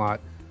parking lot.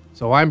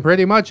 So I'm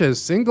pretty much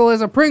as single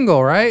as a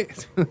Pringle,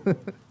 right?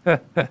 I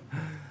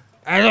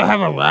don't have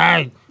a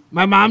ride.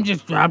 My mom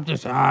just dropped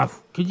us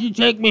off. Could you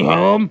take me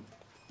home?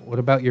 What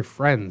about your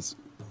friends?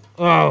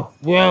 Oh,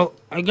 well,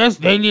 I guess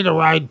they need a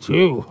ride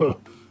too.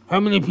 How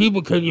many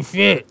people can you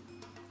fit?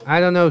 I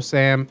don't know,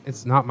 Sam.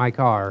 It's not my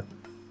car.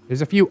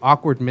 There's a few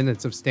awkward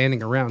minutes of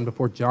standing around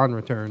before John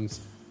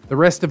returns. The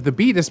rest of the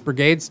Beatus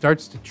brigade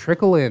starts to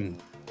trickle in.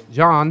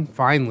 John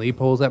finally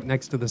pulls up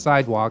next to the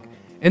sidewalk,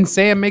 and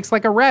Sam makes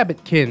like a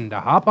rabbitkin to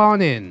hop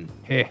on in.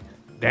 Heh,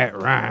 that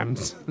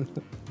rhymes.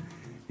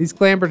 He's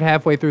clambered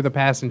halfway through the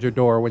passenger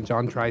door when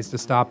John tries to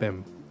stop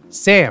him.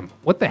 Sam,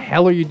 what the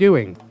hell are you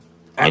doing?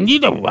 I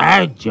need a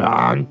ride,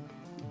 John.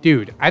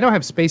 Dude, I don't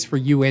have space for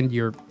you and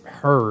your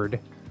herd.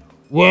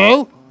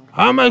 Well,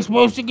 how am I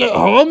supposed to get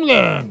home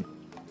then?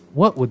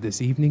 What would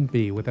this evening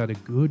be without a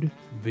good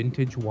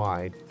vintage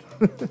wine?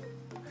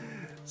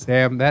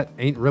 Sam, that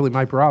ain't really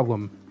my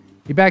problem.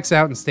 He backs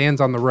out and stands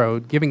on the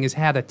road, giving his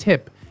hat a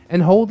tip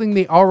and holding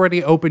the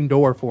already open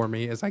door for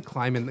me as I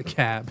climb in the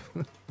cab.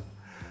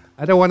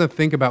 I don't want to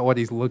think about what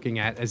he's looking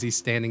at as he's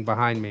standing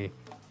behind me.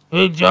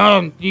 Hey,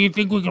 John, do you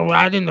think we can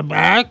ride in the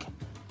back?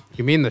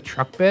 You mean the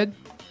truck bed?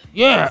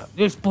 Yeah,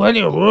 there's plenty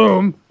of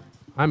room.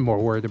 I'm more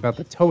worried about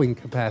the towing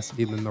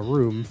capacity than the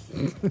room.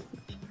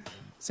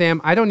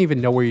 Sam, I don't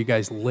even know where you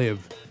guys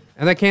live,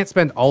 and I can't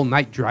spend all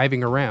night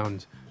driving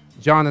around.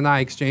 John and I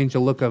exchange a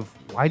look of,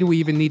 why do we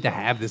even need to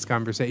have this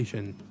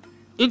conversation?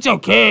 It's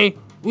okay.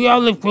 We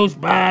all live close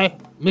by.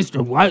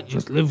 Mr. White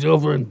just lives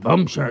over in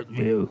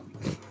Bumshartville.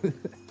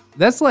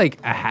 That's like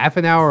a half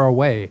an hour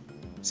away.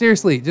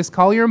 Seriously, just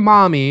call your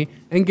mommy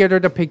and get her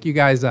to pick you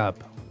guys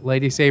up.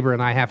 Lady Saber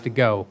and I have to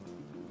go.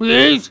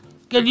 Please?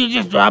 Can you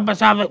just drop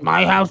us off at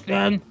my house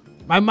then?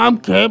 My mom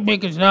can't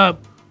pick us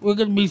up. We're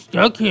gonna be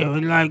stuck here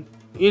and like,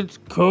 it's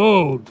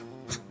cold.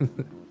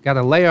 Got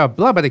a layer of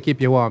blubber to keep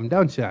you warm,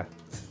 don't ya?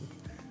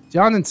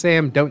 John and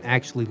Sam don't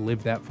actually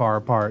live that far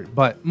apart,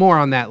 but more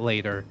on that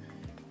later.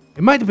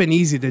 It might have been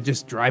easy to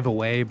just drive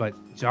away, but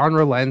John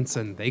relents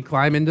and they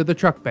climb into the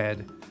truck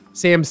bed.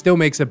 Sam still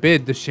makes a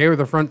bid to share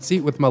the front seat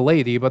with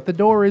Milady, but the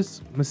door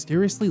is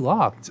mysteriously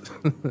locked.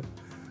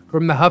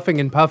 From the huffing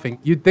and puffing,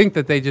 you'd think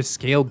that they just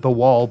scaled the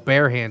wall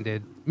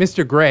barehanded.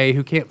 Mr. Gray,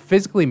 who can't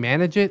physically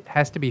manage it,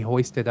 has to be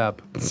hoisted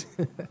up.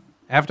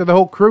 After the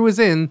whole crew is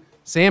in,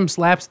 Sam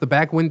slaps the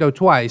back window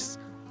twice,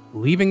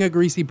 leaving a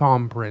greasy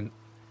palm print.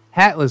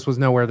 Hatless was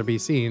nowhere to be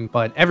seen,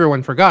 but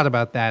everyone forgot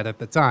about that at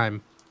the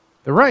time.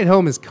 The ride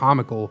home is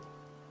comical.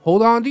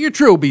 Hold on to your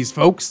trilbies,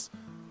 folks.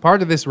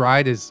 Part of this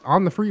ride is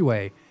on the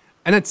freeway,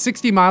 and at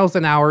 60 miles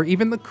an hour,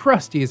 even the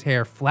crustiest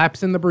hair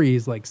flaps in the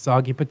breeze like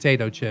soggy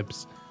potato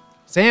chips.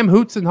 Sam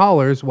hoots and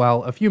hollers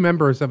while a few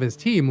members of his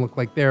team look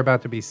like they're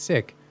about to be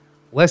sick.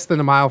 Less than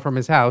a mile from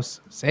his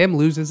house, Sam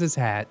loses his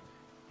hat.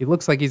 He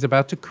looks like he's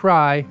about to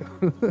cry,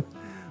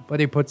 but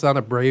he puts on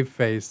a brave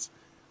face.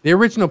 The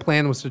original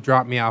plan was to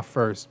drop me off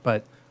first,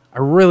 but I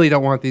really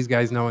don't want these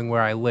guys knowing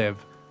where I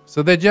live,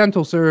 so the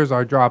gentle sirs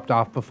are dropped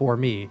off before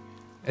me.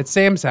 At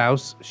Sam's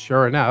house,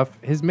 sure enough,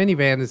 his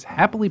minivan is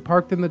happily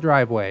parked in the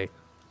driveway.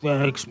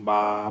 Thanks,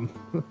 Mom.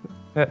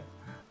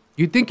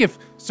 You'd think if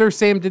Sir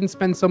Sam didn't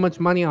spend so much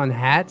money on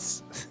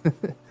hats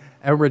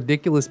and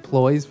ridiculous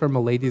ploys for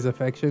Milady's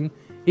affection,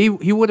 he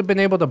would have been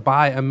able to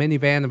buy a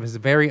minivan of his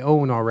very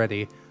own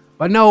already.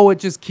 But no, it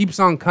just keeps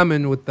on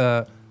coming with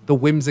the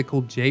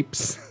whimsical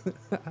japes.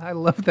 I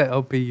love that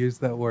LP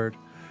used that word.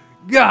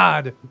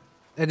 God,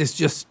 that is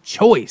just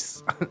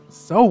choice.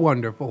 So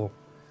wonderful.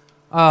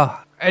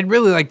 I'd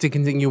really like to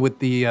continue with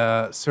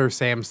the Sir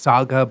Sam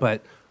saga,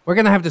 but we're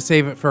going to have to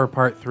save it for a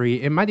part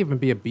 3. It might even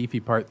be a beefy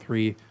part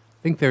 3. I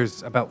think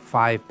there's about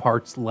 5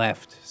 parts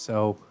left,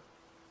 so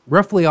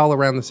roughly all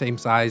around the same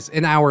size,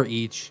 an hour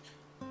each,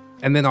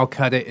 and then I'll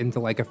cut it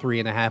into like a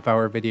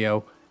 3.5-hour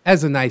video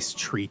as a nice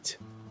treat.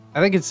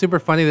 I think it's super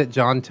funny that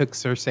John took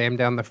Sir Sam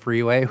down the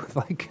freeway with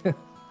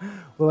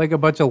like a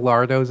bunch of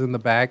lardos in the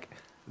back.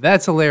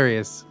 That's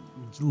hilarious.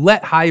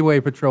 Let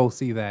Highway Patrol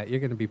see that. You're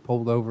going to be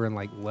pulled over in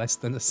like less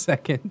than a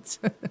second.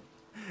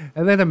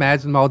 And then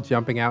imagine them all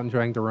jumping out and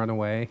trying to run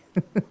away.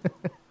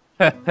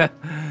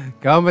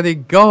 Comedy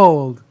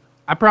gold.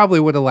 I probably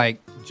would have like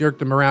jerked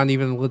them around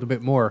even a little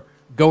bit more.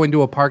 Go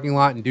into a parking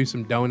lot and do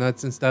some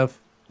donuts and stuff.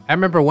 I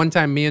remember one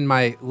time me and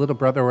my little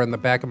brother were in the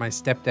back of my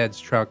stepdad's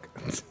truck.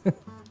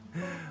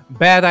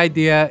 Bad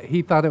idea.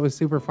 He thought it was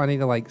super funny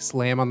to like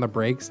slam on the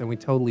brakes, and we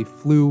totally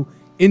flew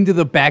into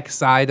the back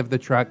side of the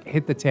truck,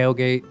 hit the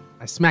tailgate.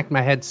 I smacked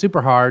my head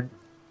super hard,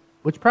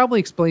 which probably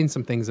explains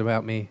some things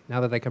about me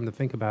now that I come to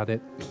think about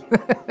it.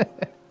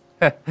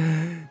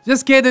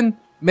 Just kidding.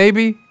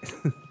 Maybe.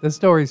 The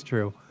story's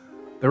true.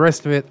 The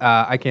rest of it,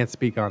 I can't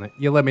speak on it.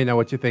 You let me know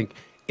what you think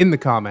in the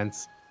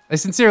comments. I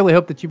sincerely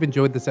hope that you've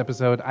enjoyed this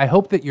episode. I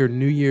hope that your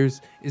New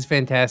Year's is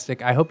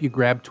fantastic. I hope you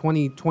grab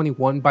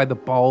 2021 by the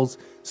balls,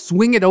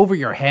 swing it over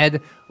your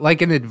head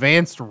like an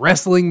advanced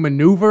wrestling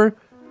maneuver,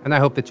 and I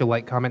hope that you'll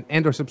like, comment,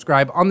 and or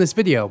subscribe on this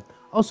video.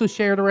 Also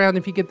share it around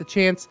if you get the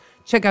chance.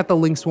 Check out the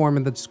link swarm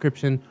in the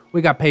description.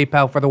 We got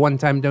PayPal for the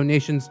one-time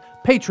donations,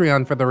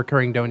 Patreon for the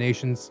recurring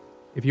donations.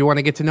 If you want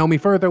to get to know me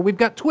further, we've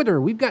got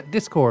Twitter, we've got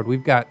Discord,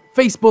 we've got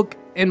Facebook,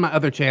 and my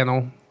other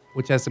channel,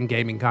 which has some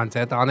gaming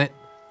content on it.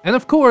 And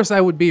of course,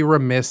 I would be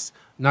remiss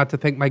not to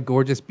thank my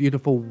gorgeous,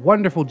 beautiful,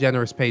 wonderful,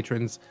 generous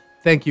patrons.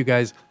 Thank you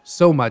guys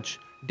so much.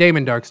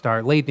 Damon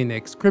Darkstar, Lady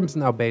Nix,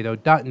 Crimson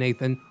Albedo, Dot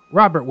Nathan,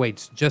 Robert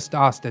Waits, Just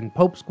Austin,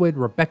 Pope Squid,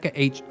 Rebecca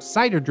H,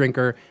 Cider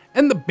Drinker,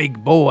 and the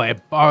big boy,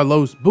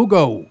 Barlos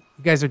Bugo.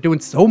 You guys are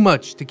doing so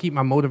much to keep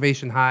my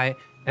motivation high,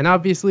 and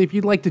obviously if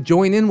you'd like to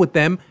join in with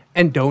them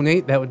and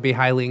donate, that would be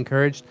highly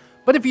encouraged.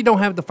 But if you don't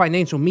have the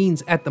financial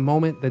means at the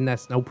moment, then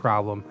that's no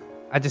problem.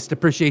 I just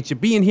appreciate you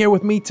being here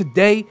with me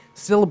today,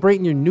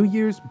 celebrating your New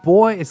Year's.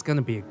 Boy, it's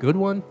gonna be a good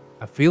one.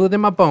 I feel it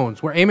in my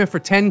bones. We're aiming for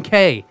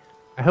 10K.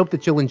 I hope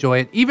that you'll enjoy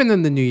it. Even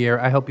in the new year,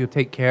 I hope you'll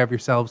take care of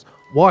yourselves,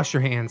 wash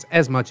your hands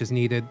as much as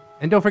needed,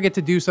 and don't forget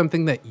to do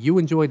something that you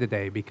enjoy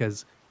today,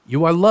 because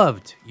you are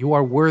loved, you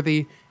are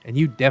worthy, and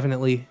you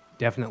definitely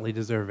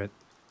deserve it.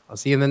 I'll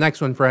see you in the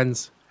next one,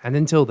 friends, and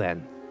until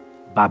then,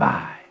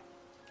 bye-bye.